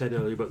what you said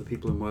earlier about the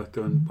people in work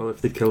going, well,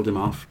 if they've killed him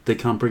off, they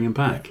can't bring him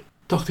back. Yeah.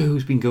 Doctor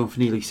Who's been going for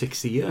nearly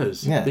 60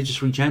 years. Yeah. They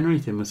just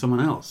regenerate him with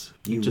someone else.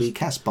 You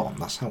recast Bond,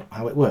 that's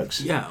how it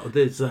works. Yeah,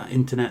 there's that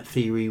internet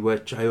theory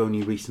which I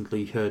only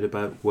recently heard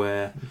about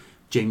where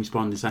James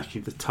Bond is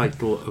actually the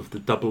title of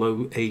the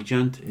 00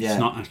 agent. It's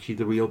not actually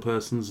the real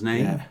person's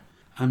name. Yeah.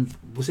 And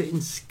was it in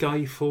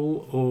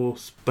Skyfall or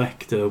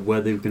Spectre where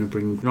they were going to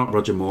bring, not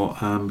Roger Moore,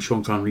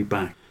 Sean Connery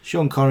back?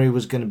 Sean Connery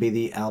was going to be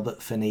the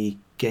Albert Finney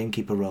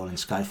gamekeeper role in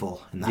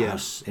Skyfall, in the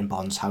house, in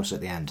Bond's house at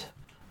the end.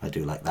 I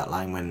do like that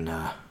line when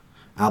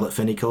Albert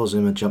Finney calls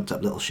him a jumped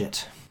up little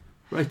shit.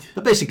 Right.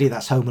 But basically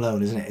that's Home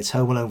Alone, isn't it? It's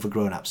Home Alone for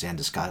grown-ups, the end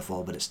of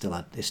Skyfall, but it's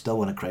still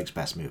one of Craig's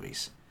best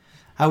movies.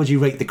 How would you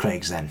rate the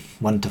Craigs then?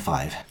 1 to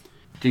 5.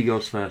 Do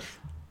yours first.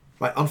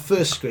 Right, on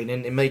first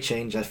screening, it may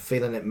change. I'm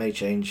feeling it may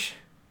change.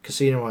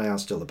 Casino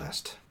Royale's still the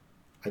best.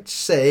 I'd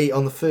say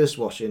on the first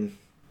watching,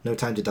 No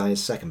Time to Die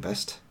is second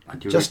best.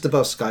 Just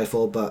above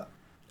Skyfall, but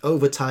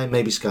over time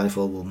maybe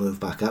Skyfall will move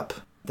back up.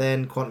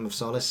 Then Quantum of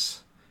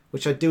Solace,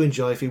 which I do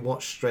enjoy. If you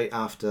watch straight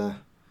after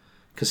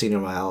Casino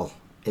Royale,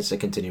 it's a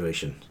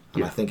continuation.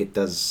 And Yeah. I think it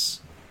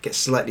does get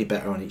slightly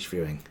better on each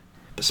viewing.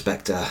 But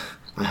Spectre,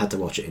 I had to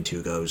watch it in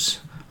 2 goes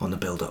on the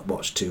build-up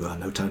watch to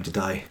No Time to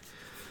Die.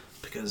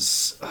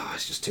 Because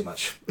it's just too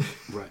much.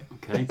 Right,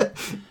 okay.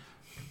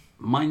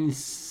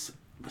 Mine's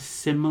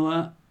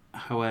similar,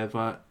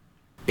 however,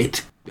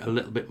 it's a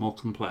little bit more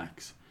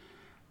complex.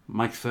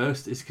 My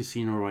first is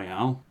Casino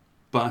Royale,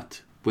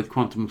 but with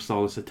Quantum of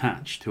Solace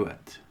attached to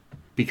it.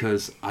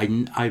 Because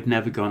I've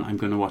never gone, I'm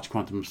going to watch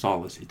Quantum of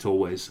Solace. It's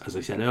always, as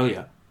I said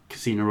earlier,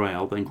 Casino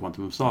Royale, then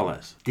Quantum of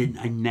Solace.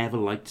 I never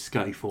liked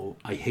Skyfall.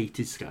 I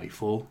hated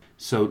Skyfall.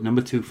 So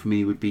number 2 for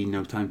me would be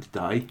No Time to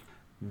Die.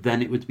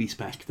 Then it would be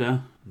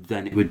Spectre.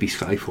 Then it would be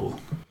Skyfall.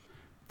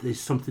 There's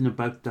something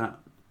about that.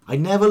 I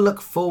never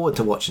look forward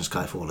to watching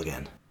Skyfall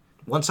again.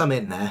 Once I'm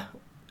in there,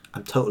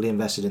 I'm totally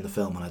invested in the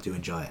film and I do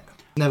enjoy it.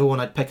 Never one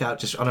I'd pick out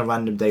just on a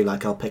random day,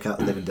 like I'll pick out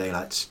The Living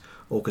Daylights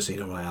or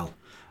Casino Royale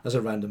as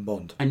a random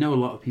Bond. I know a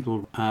lot of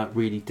people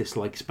really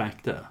dislike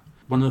Spectre.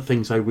 One of the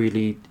things I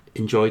really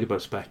enjoyed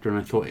about Spectre, and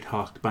I thought it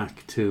harked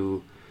back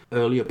to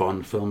earlier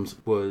Bond films,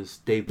 was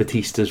Dave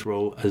Bautista's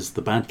role as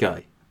the bad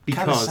guy.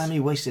 Kind of Because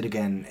semi-wasted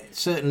again.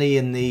 Certainly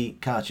in the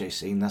car chase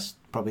scene, that's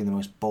probably the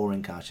most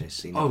boring car chase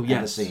scene I've ever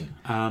yes. seen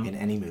in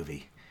any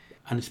movie.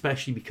 And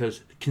especially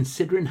because,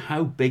 considering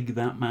how big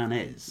that man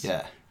is,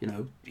 Yeah. you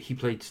know, he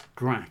played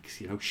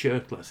Drax, you know,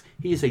 shirtless.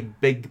 He is a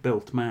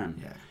big-built man.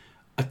 Yeah.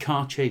 A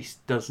car chase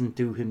doesn't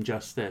do him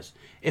justice.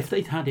 If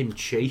they'd had him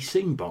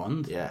chasing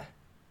Bond, Yeah.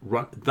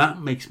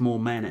 that makes more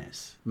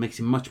menace. Makes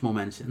him much more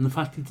menacing. And the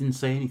fact he didn't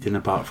say anything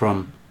apart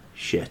from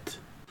shit.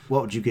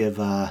 What would you give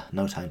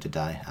No Time to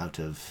Die out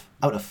of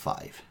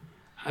 5?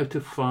 Out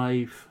of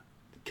 5,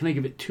 can I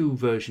give it 2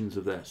 versions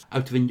of this?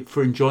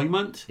 For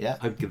enjoyment, Yeah.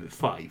 I'd give it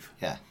 5.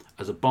 Yeah.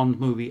 As a Bond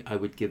movie, I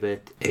would give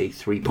it a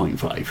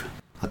 3.5.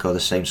 I'll go the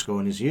same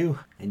scoring as you.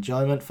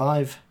 Enjoyment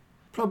 5.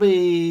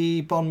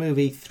 Probably Bond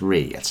movie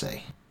 3, I'd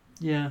say.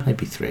 Yeah.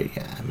 Maybe 3,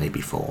 yeah.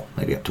 Maybe 4.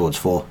 Maybe up towards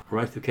 4.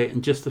 Right, okay.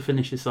 And just to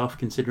finish this off,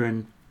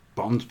 considering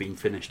Bond's been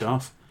finished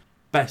off,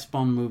 best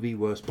Bond movie,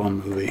 worst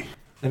Bond movie.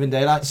 Living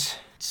Daylights.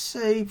 I'd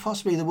say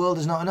possibly The World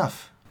Is Not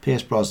Enough.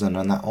 Pierce Brosnan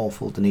and that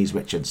awful Denise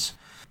Richards.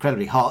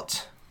 Incredibly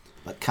hot,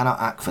 but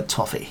cannot act for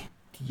toffee.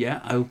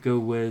 Yeah, I'll go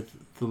with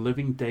The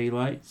Living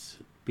Daylights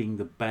being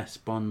the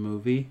best Bond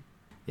movie.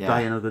 Yeah.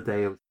 Die Another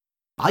Day.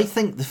 I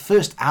think the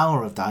first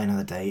hour of Die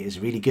Another Day is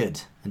really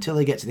good until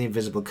they get to the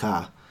invisible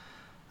car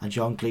and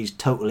John Cleese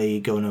totally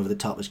going over the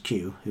top as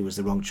Q, who was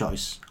the wrong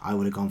choice. I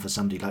would have gone for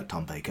somebody like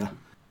Tom Baker.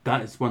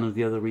 That is one of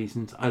the other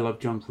reasons. I love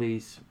John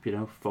Cleese, you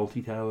know,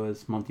 Fawlty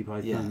Towers, Monty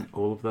Python, Yeah.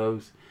 all of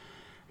those.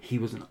 He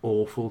was an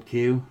awful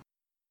Q.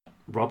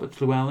 Robert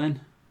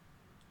Llewellyn.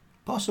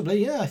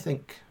 Possibly, yeah, I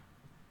think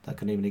that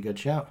could even be a good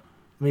shout.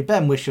 I mean,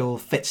 Ben Whishaw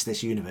fits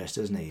this universe,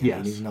 doesn't he? I Yes.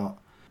 mean, he's not...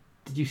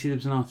 Did you see there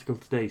was an article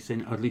today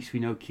saying, at least we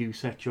know Q's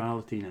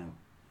sexuality now?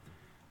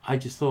 I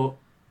just thought,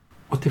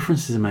 what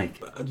difference does it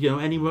make? You know,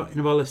 any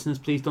of our listeners,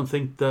 please don't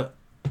think that,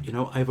 you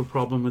know, I have a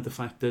problem with the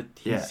fact that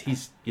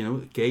he's you know,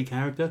 a gay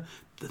character.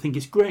 I think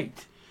it's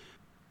great.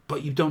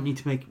 But you don't need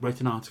to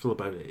write an article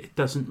about it. It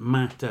doesn't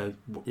matter,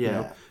 you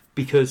know,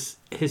 because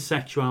his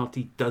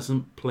sexuality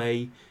doesn't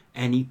play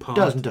any part.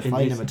 Doesn't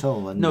define him at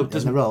all in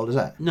the role, does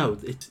it? No,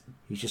 it's...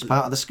 He's just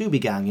part of the Scooby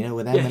Gang, you know,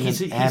 with Yeah, Em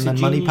he's and, a Em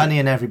and Money genius. Penny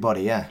and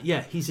everybody, yeah.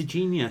 Yeah, he's a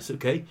genius,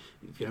 okay?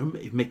 If, you know,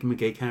 if you make him a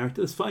gay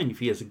character, that's fine. If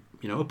he has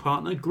a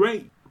partner,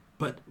 great.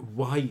 But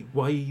why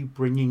are you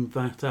bringing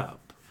that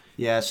up?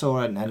 Yeah, I saw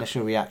an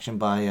initial reaction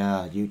by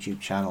a YouTube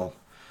channel,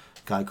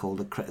 a guy called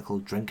The Critical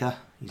Drinker.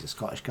 He's a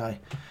Scottish guy.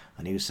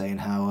 And he was saying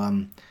how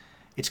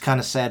it's kind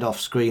of said off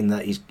screen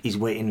that he's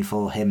waiting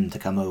for him to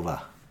come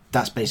over.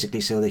 That's basically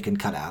so they can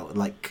cut it out,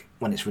 like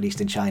when it's released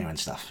in China and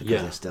stuff. Because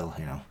Yeah. they're still,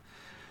 you know,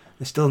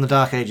 they're still in the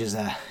dark ages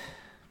there.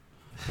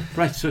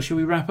 Right, so shall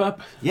we wrap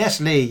up?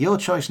 Yes, Lee, your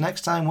choice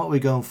next time. What are we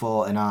going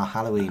for in our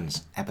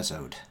Halloween's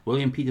episode?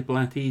 William Peter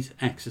Blatty's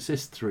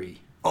Exorcist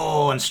 3.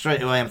 Oh, and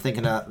straight away I'm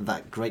thinking of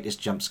that greatest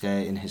jump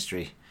scare in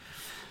history.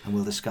 And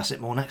we'll discuss it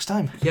more next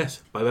time.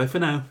 Yes, bye-bye for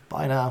now.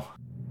 Bye now.